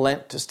haven't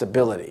lent to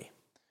stability.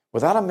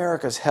 Without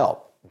America's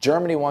help,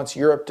 Germany wants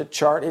Europe to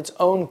chart its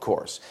own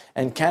course.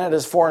 And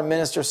Canada's foreign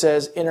minister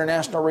says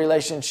international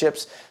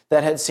relationships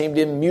that had seemed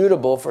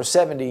immutable for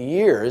 70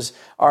 years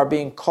are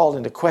being called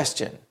into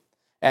question,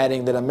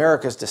 adding that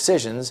America's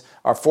decisions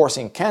are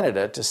forcing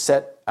Canada to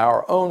set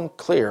our own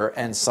clear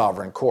and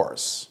sovereign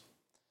course.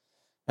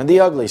 And the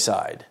ugly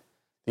side,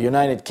 the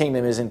United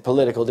Kingdom is in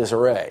political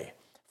disarray.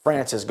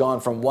 France has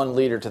gone from one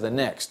leader to the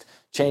next,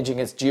 changing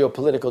its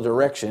geopolitical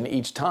direction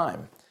each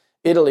time.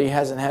 Italy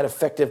hasn't had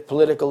effective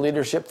political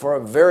leadership for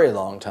a very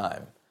long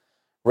time.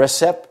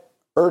 Recep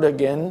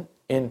Erdogan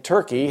in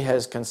Turkey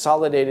has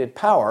consolidated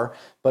power,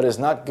 but is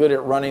not good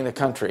at running the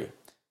country.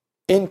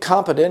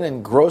 Incompetent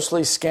and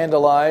grossly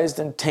scandalized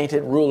and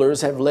tainted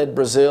rulers have led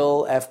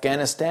Brazil,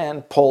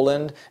 Afghanistan,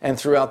 Poland, and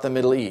throughout the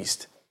Middle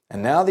East.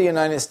 And now the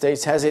United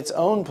States has its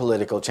own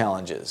political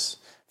challenges.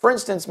 For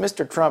instance,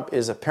 Mr. Trump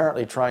is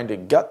apparently trying to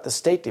gut the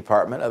State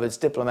Department of its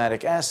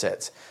diplomatic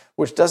assets,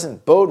 which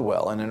doesn't bode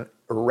well in an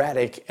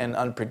erratic and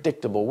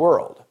unpredictable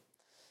world.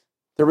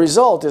 The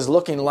result is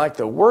looking like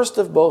the worst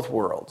of both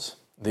worlds.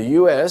 The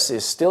U.S.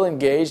 is still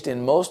engaged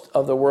in most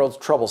of the world's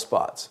trouble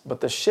spots,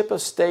 but the ship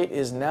of state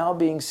is now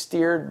being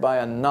steered by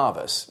a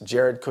novice,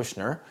 Jared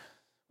Kushner,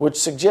 which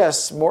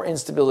suggests more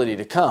instability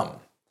to come.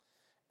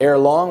 Ere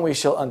long, we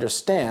shall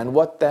understand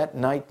what that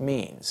night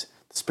means.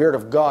 The Spirit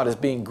of God is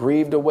being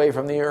grieved away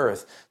from the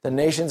earth. The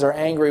nations are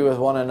angry with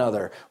one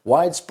another.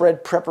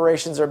 Widespread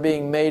preparations are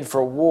being made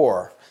for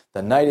war.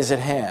 The night is at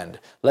hand.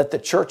 Let the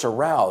church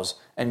arouse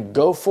and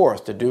go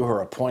forth to do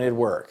her appointed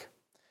work.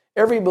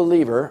 Every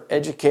believer,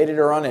 educated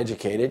or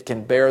uneducated,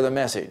 can bear the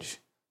message.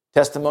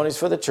 Testimonies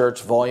for the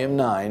Church, Volume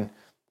 9,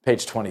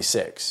 page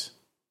 26.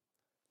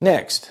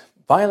 Next,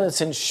 violence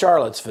in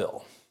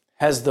Charlottesville.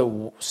 Has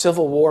the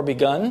Civil War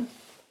begun?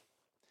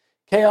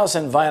 Chaos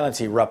and violence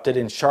erupted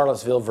in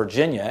Charlottesville,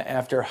 Virginia,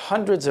 after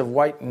hundreds of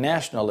white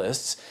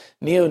nationalists,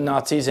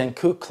 neo-Nazis, and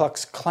Ku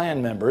Klux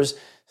Klan members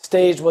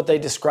staged what they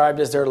described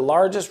as their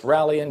largest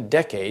rally in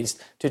decades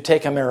to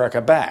take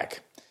America back.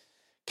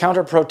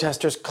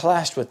 Counter-protesters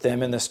clashed with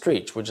them in the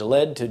streets, which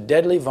led to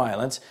deadly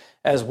violence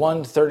as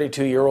one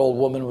 32-year-old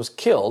woman was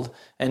killed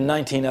and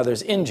 19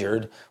 others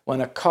injured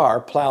when a car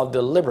plowed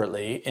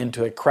deliberately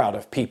into a crowd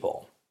of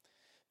people.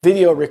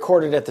 Video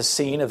recorded at the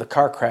scene of the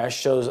car crash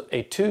shows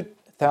a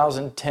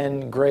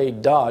 2010 gray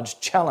Dodge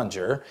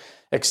Challenger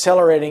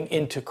accelerating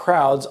into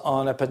crowds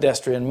on a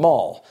pedestrian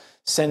mall,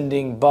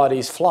 sending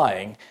bodies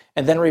flying,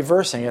 and then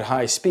reversing at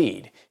high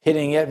speed,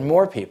 hitting yet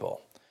more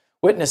people.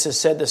 Witnesses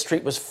said the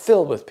street was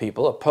filled with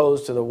people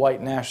opposed to the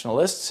white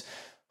nationalists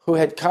who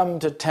had come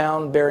to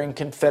town bearing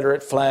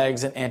Confederate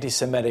flags and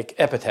anti-Semitic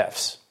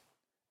epitaphs.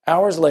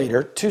 Hours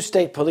later, 2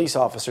 state police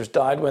officers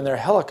died when their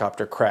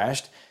helicopter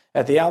crashed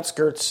at the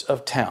outskirts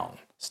of town.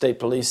 State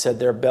police said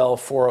their Bell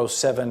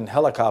 407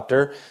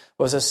 helicopter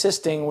was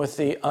assisting with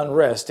the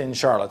unrest in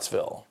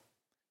Charlottesville.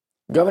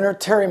 Governor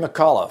Terry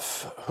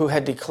McAuliffe, who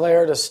had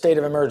declared a state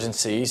of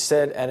emergency,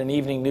 said at an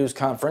evening news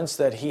conference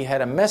that he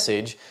had a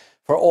message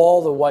for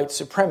all the white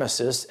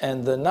supremacists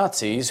and the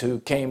Nazis who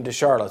came to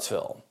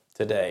Charlottesville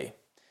today.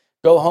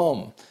 Go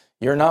home.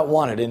 You're not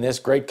wanted in this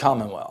great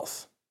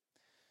commonwealth.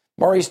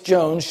 Maurice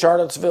Jones,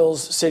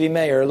 Charlottesville's city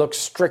mayor, looked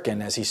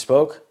stricken as he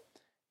spoke.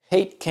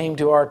 Hate came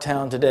to our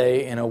town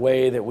today in a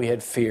way that we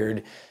had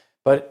feared,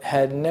 but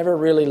had never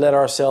really let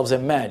ourselves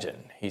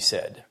imagine, he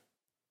said.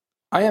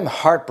 I am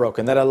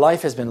heartbroken that a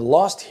life has been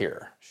lost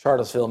here,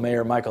 Charlottesville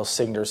Mayor Michael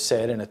Signer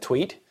said in a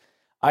tweet.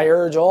 I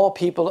urge all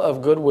people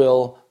of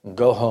goodwill,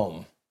 go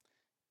home.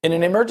 In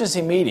an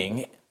emergency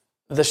meeting,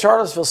 the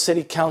Charlottesville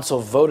City Council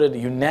voted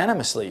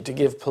unanimously to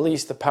give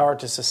police the power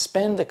to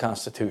suspend the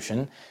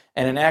Constitution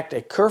and enact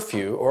a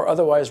curfew or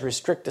otherwise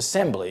restrict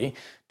assembly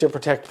to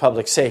protect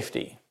public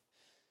safety.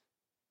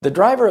 The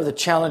driver of the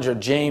Challenger,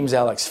 James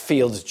Alex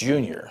Fields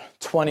Jr.,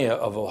 20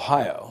 of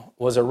Ohio,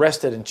 was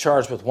arrested and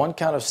charged with 1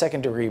 count of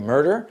second-degree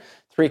murder,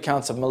 3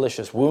 counts of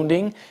malicious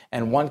wounding,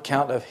 and 1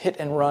 count of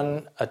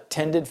hit-and-run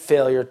attended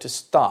failure to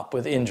stop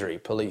with injury,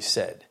 police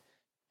said.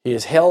 He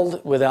is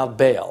held without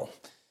bail.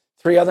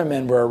 3 other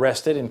men were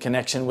arrested in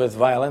connection with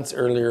violence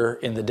earlier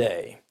in the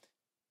day.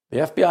 The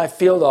FBI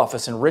field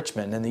office in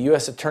Richmond and the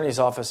U.S. Attorney's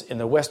Office in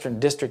the Western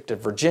District of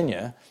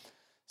Virginia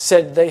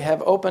said they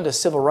have opened a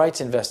civil rights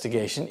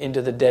investigation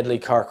into the deadly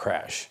car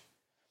crash.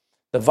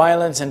 The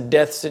violence and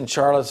deaths in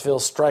Charlottesville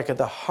strike at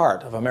the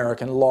heart of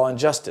American law and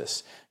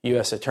justice,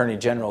 U.S. Attorney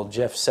General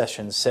Jeff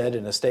Sessions said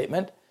in a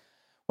statement.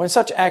 When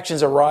such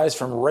actions arise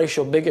from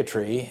racial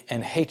bigotry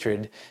and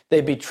hatred,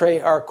 they betray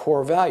our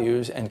core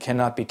values and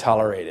cannot be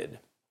tolerated.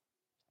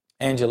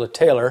 Angela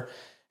Taylor,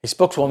 a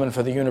spokeswoman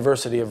for the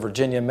University of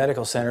Virginia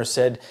Medical Center,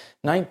 said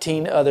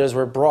 19 others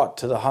were brought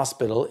to the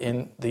hospital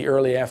in the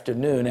early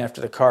afternoon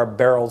after the car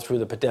barreled through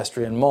the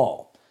pedestrian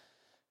mall.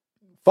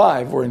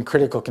 5 were in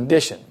critical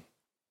condition.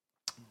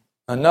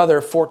 Another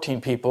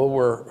 14 people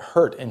were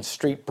hurt in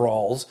street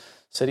brawls,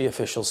 city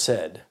officials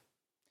said.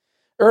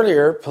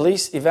 Earlier,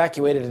 police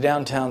evacuated a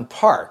downtown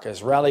park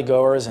as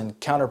rally-goers and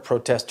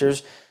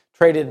counter-protesters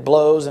traded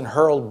blows and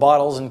hurled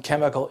bottles and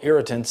chemical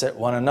irritants at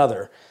one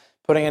another,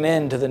 putting an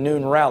end to the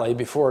noon rally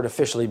before it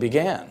officially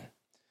began.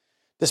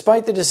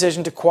 Despite the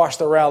decision to quash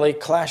the rally,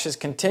 clashes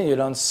continued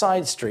on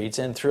side streets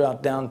and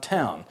throughout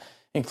downtown,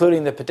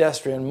 including the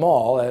pedestrian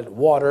mall at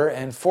Water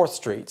and 4th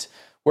Streets,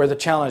 where the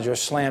challengers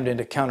slammed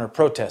into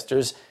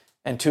counter-protesters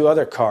and 2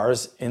 other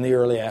cars in the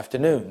early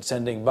afternoon,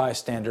 sending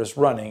bystanders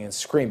running and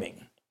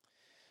screaming.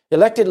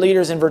 Elected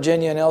leaders in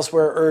Virginia and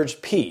elsewhere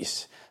urged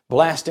peace,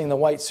 blasting the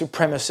white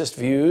supremacist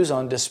views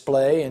on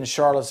display in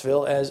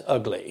Charlottesville as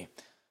ugly.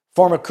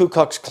 Former Ku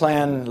Klux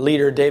Klan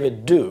leader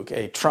David Duke,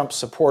 a Trump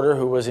supporter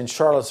who was in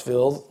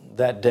Charlottesville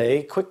that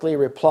day, quickly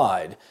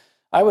replied,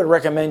 "I would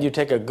recommend you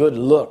take a good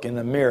look in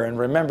the mirror and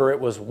remember it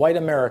was white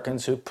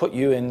Americans who put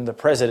you in the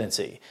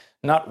presidency,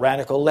 not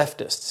radical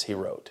leftists," he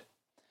wrote.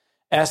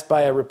 Asked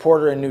by a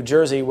reporter in New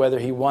Jersey whether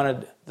he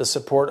wanted the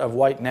support of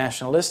white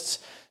nationalists,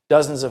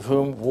 dozens of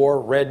whom wore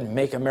red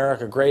Make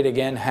America Great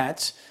Again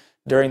hats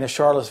during the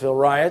Charlottesville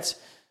riots,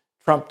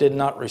 Trump did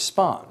not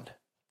respond.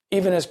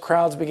 Even as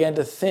crowds began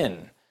to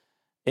thin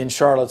in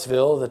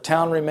Charlottesville, the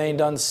town remained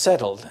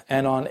unsettled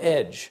and on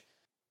edge.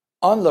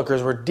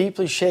 Onlookers were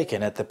deeply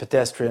shaken at the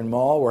pedestrian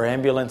mall where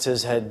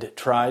ambulances had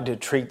tried to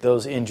treat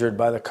those injured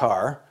by the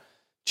car.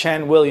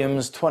 Chan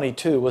Williams,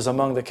 22, was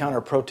among the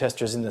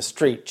counter-protesters in the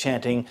street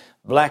chanting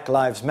 "Black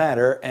Lives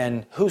Matter"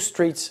 and "Whose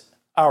streets?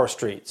 Our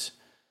streets."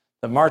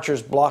 The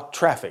marchers blocked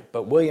traffic,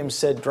 but Williams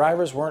said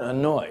drivers weren't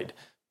annoyed.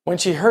 When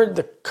she heard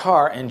the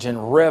car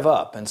engine rev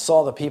up and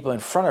saw the people in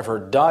front of her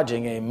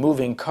dodging a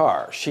moving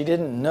car, she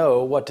didn't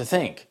know what to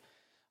think.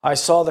 "I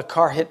saw the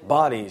car hit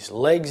bodies,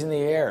 legs in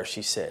the air,"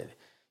 she said.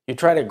 "You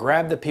try to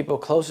grab the people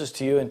closest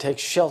to you and take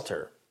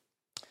shelter."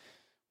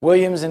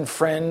 Williams and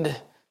friend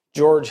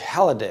George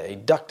Halliday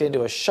ducked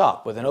into a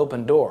shop with an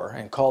open door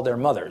and called their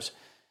mothers.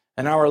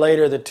 An hour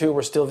later, the two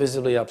were still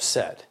visibly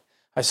upset.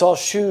 "I saw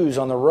shoes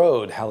on the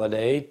road,"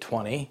 Halliday,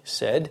 20,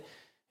 said.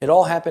 "It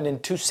all happened in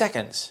 2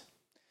 seconds."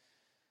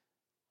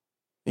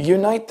 The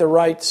Unite the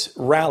Rights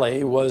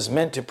rally was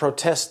meant to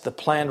protest the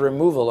planned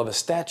removal of a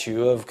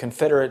statue of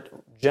Confederate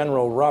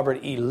General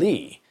Robert E.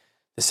 Lee.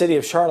 The city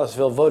of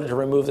Charlottesville voted to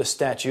remove the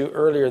statue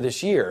earlier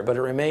this year, but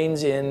it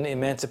remains in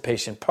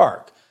Emancipation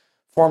Park,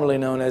 formerly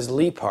known as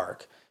Lee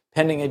Park,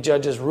 pending a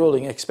judge's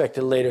ruling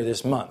expected later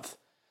this month.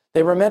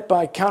 They were met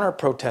by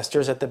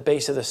counter-protesters at the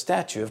base of the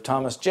statue of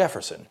Thomas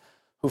Jefferson,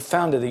 who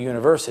founded the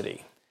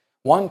university.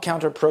 One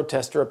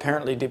counter-protester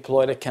apparently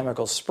deployed a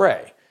chemical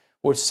spray,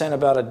 which sent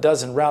about a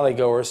dozen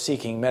rally-goers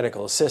seeking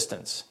medical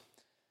assistance.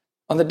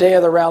 On the day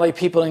of the rally,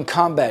 people in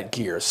combat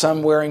gear,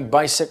 some wearing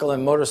bicycle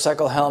and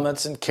motorcycle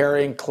helmets and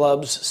carrying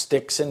clubs,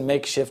 sticks, and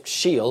makeshift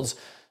shields,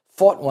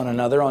 fought one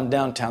another on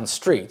downtown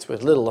streets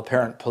with little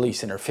apparent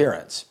police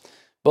interference.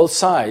 Both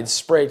sides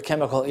sprayed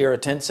chemical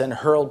irritants and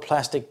hurled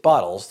plastic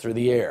bottles through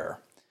the air.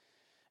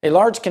 A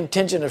large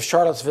contingent of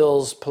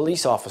Charlottesville's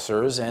police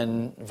officers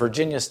and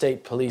Virginia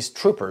State Police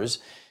troopers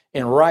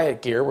in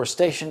riot gear were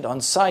stationed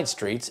on side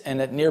streets and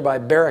at nearby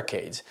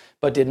barricades,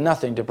 but did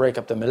nothing to break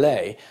up the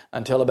melee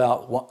until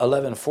about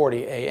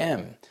 11:40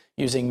 a.m.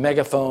 Using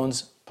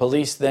megaphones,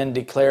 police then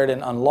declared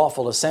an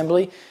unlawful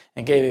assembly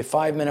and gave a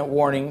 5-minute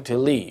warning to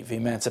leave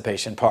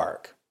Emancipation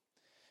Park.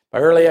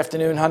 By early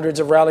afternoon, hundreds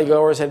of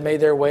rally-goers had made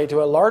their way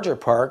to a larger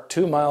park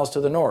 2 miles to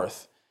the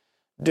north.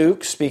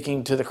 Duke,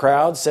 speaking to the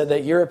crowd, said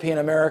that European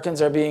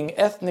Americans are being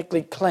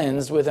ethnically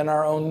cleansed within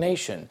our own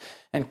nation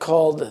and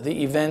called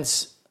the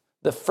events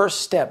the first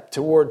step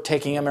toward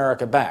taking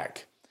America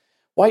back.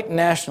 White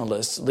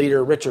nationalists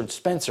leader Richard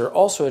Spencer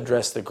also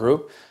addressed the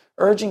group,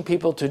 urging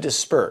people to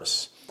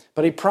disperse,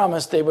 but he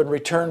promised they would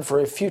return for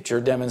a future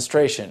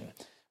demonstration,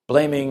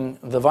 blaming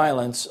the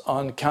violence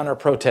on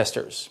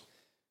counter-protesters.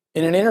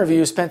 In an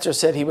interview, Spencer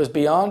said he was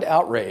beyond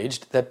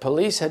outraged that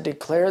police had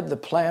declared the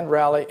planned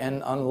rally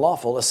an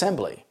unlawful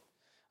assembly.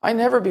 "I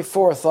never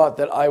before thought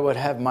that I would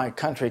have my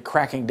country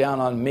cracking down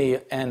on me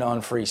and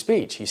on free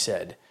speech," he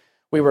said.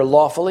 "We were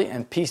lawfully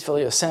and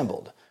peacefully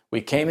assembled.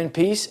 We came in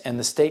peace and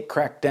the state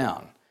cracked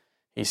down."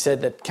 He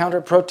said that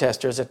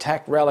counter-protesters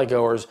attacked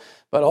rally-goers,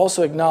 but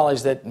also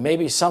acknowledged that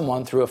maybe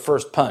someone threw a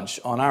first punch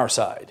on our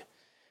side.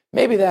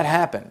 "Maybe that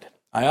happened.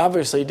 I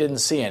obviously didn't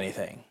see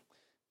anything."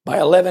 By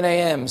 11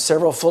 a.m.,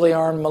 several fully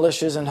armed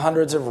militias and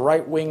hundreds of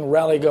right-wing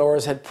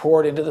rally-goers had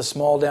poured into the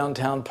small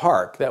downtown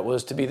park that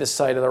was to be the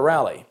site of the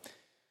rally.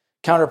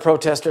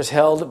 Counter-protesters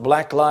held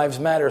Black Lives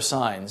Matter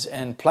signs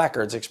and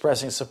placards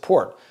expressing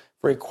support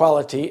for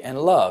equality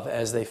and love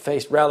as they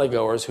faced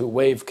rally-goers who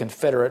waved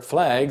Confederate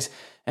flags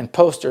and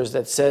posters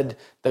that said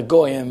 "the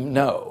Goyim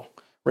no,"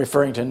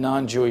 referring to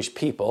non-Jewish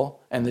people,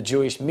 and the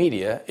Jewish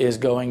media is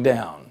going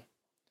down.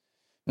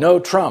 "No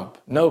Trump,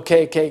 no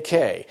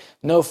KKK,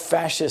 no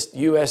fascist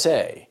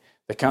USA,"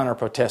 the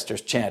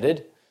counter-protesters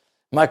chanted.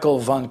 Michael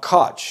von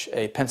Koch,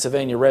 a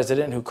Pennsylvania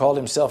resident who called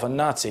himself a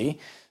Nazi,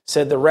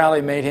 said the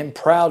rally made him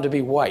proud to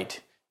be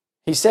white.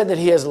 He said that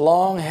he has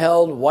long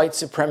held white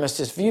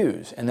supremacist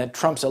views and that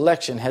Trump's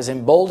election has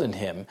emboldened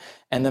him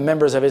and the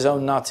members of his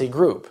own Nazi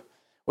group.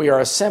 "We are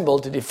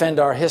assembled to defend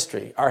our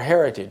history, our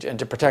heritage, and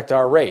to protect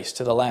our race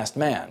to the last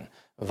man,"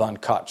 von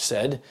Koch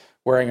said,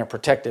 wearing a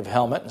protective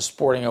helmet and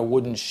sporting a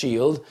wooden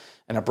shield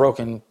and a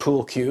broken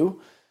pool cue.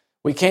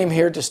 "We came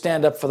here to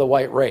stand up for the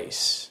white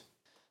race."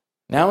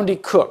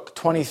 Noundi Cook,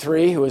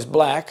 23, who is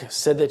black,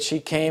 said that she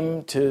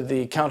came to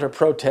the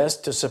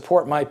counter-protest to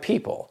support my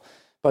people,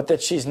 but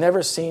that she's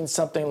never seen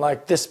something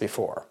like this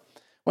before.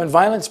 When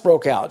violence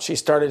broke out, she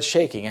started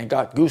shaking and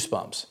got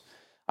goosebumps.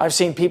 I've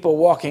seen people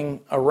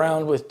walking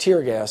around with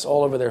tear gas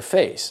all over their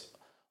face,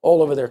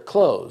 all over their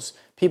clothes,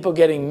 people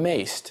getting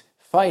maced,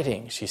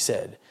 fighting, she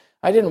said.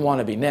 I didn't want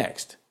to be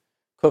next.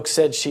 Cook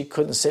said she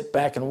couldn't sit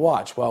back and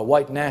watch while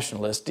white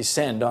nationalists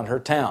descend on her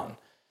town.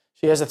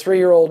 She has a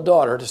 3-year-old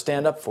daughter to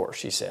stand up for,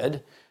 she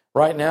said.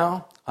 Right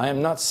now, I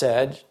am not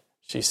sad,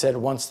 she said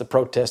once the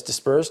protest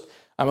dispersed.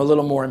 I'm a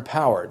little more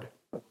empowered.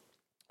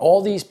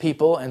 All these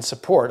people and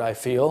support, I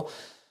feel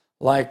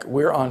like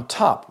we're on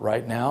top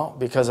right now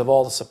because of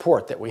all the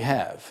support that we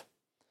have.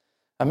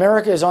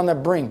 America is on the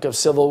brink of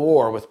civil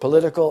war with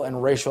political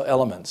and racial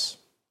elements,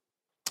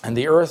 and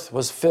the earth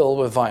was filled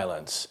with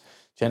violence.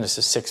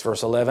 Genesis 6,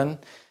 verse 11.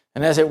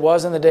 And as it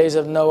was in the days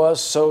of Noah,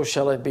 so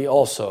shall it be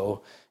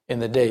also in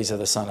the days of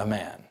the Son of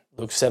Man.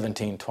 Luke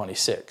 17,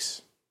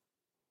 26.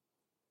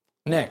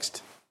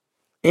 Next,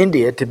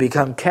 India to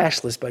become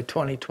cashless by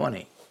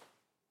 2020.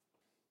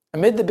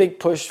 Amid the big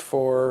push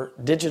for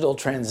digital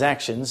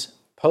transactions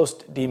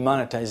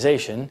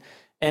post-demonetization,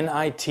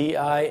 NITI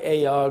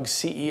Aayog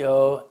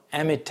CEO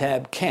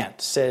Amitabh Kant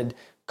said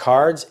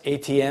cards,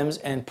 ATMs,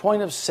 and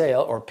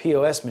point-of-sale or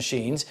POS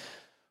machines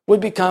would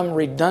become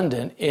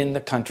redundant in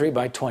the country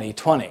by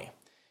 2020.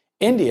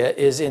 India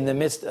is in the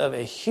midst of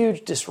a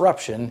huge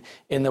disruption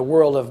in the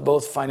world of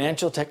both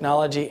financial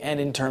technology and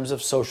in terms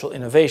of social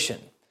innovation.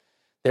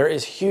 There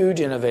is huge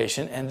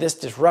innovation, and this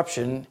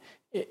disruption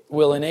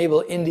will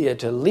enable India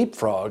to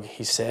leapfrog,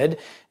 he said.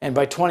 And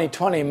by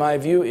 2020, my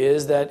view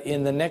is that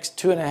in the next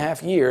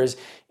 2.5 years,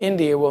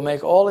 India will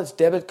make all its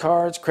debit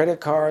cards, credit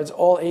cards,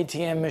 all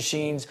ATM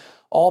machines,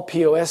 all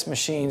POS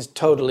machines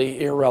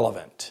totally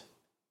irrelevant.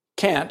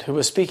 Kant, who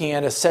was speaking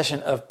at a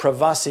session of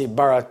Pravasi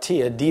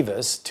Bharatiya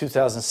Divas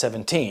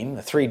 2017,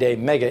 a 3-day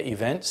mega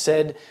event,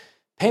 said,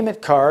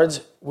 payment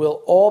cards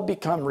will all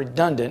become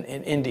redundant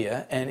in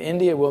India, and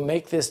India will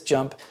make this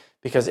jump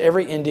because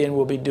every Indian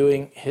will be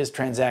doing his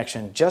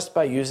transaction just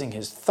by using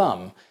his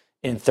thumb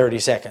in 30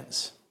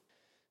 seconds.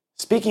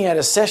 Speaking at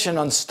a session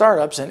on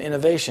startups and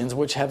innovations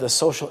which have the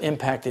social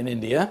impact in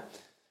India,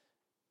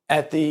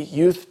 at the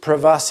Youth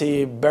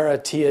Pravasi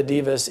Bharatiya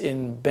Divas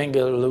in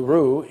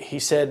Bengaluru, he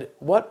said,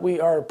 what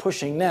we are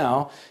pushing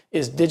now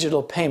is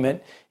digital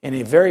payment in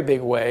a very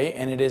big way,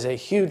 and it is a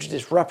huge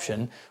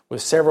disruption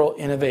with several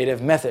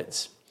innovative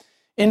methods.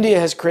 India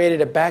has created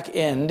a back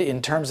end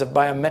in terms of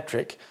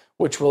biometric,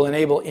 which will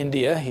enable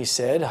India, he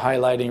said,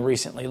 highlighting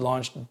recently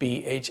launched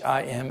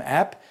BHIM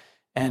app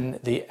and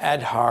the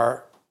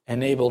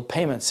Aadhaar-enabled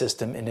payment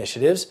system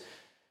initiatives,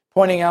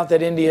 pointing out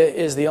that India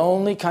is the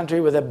only country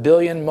with 1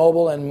 billion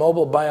mobile and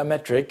mobile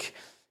biometric.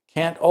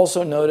 Kant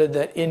also noted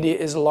that India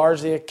is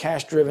largely a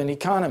cash-driven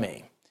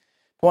economy.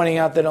 Pointing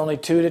out that only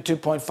 2 to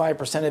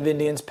 2.5% of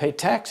Indians pay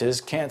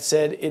taxes, Kant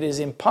said it is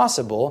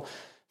impossible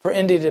for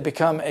India to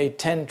become a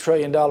 $10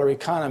 trillion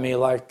economy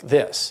like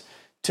this.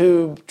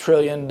 $2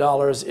 trillion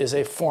is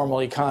a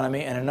formal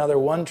economy, and another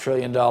 $1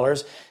 trillion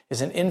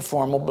is an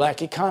informal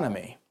black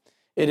economy.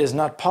 It is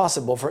not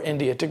possible for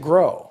India to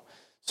grow.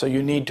 So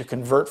you need to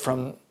convert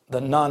from the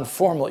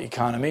non-formal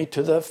economy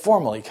to the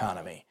formal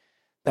economy.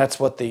 That's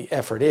what the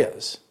effort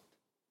is.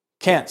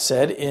 Kant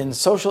said, in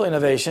social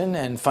innovation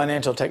and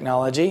financial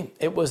technology,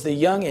 it was the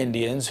young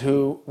Indians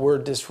who were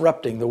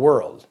disrupting the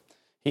world.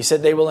 He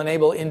said they will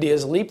enable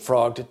India's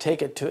leapfrog to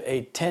take it to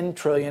a $10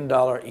 trillion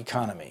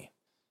economy.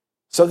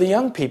 So the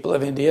young people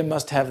of India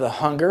must have the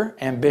hunger,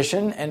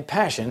 ambition, and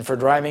passion for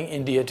driving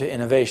India to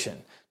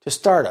innovation, to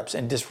startups,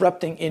 and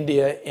disrupting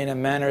India in a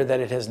manner that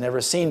it has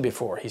never seen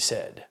before, he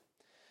said.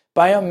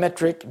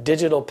 Biometric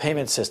digital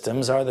payment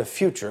systems are the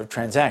future of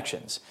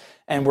transactions,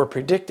 and were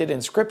predicted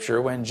in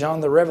Scripture when John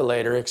the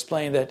Revelator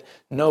explained that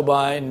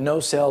no-buy,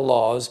 no-sell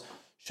laws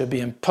should be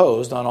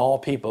imposed on all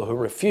people who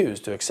refuse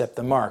to accept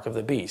the mark of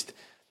the beast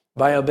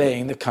by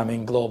obeying the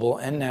coming global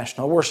and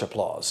national worship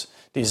laws,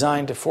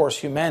 designed to force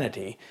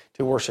humanity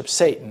to worship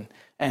Satan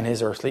and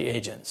his earthly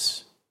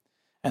agents.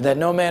 And that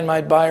no man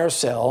might buy or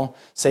sell,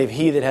 save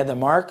he that had the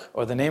mark,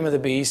 or the name of the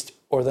beast,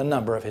 or the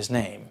number of his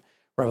name.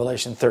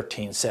 Revelation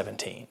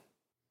 13:17.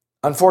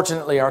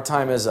 Unfortunately, our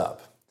time is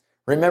up.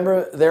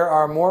 Remember, there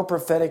are more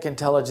prophetic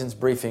intelligence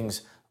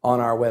briefings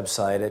on our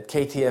website at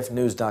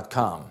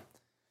ktfnews.com.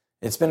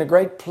 It's been a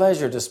great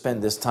pleasure to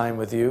spend this time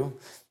with you.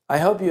 I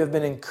hope you have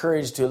been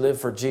encouraged to live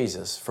for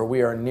Jesus, for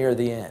we are near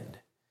the end.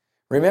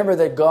 Remember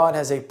that God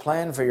has a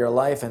plan for your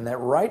life and that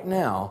right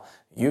now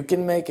you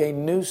can make a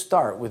new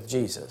start with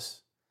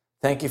Jesus.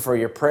 Thank you for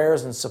your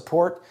prayers and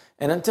support,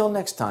 and until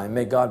next time,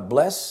 may God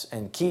bless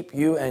and keep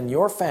you and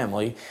your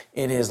family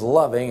in His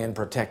loving and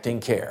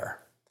protecting care.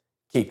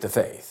 Keep the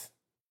faith.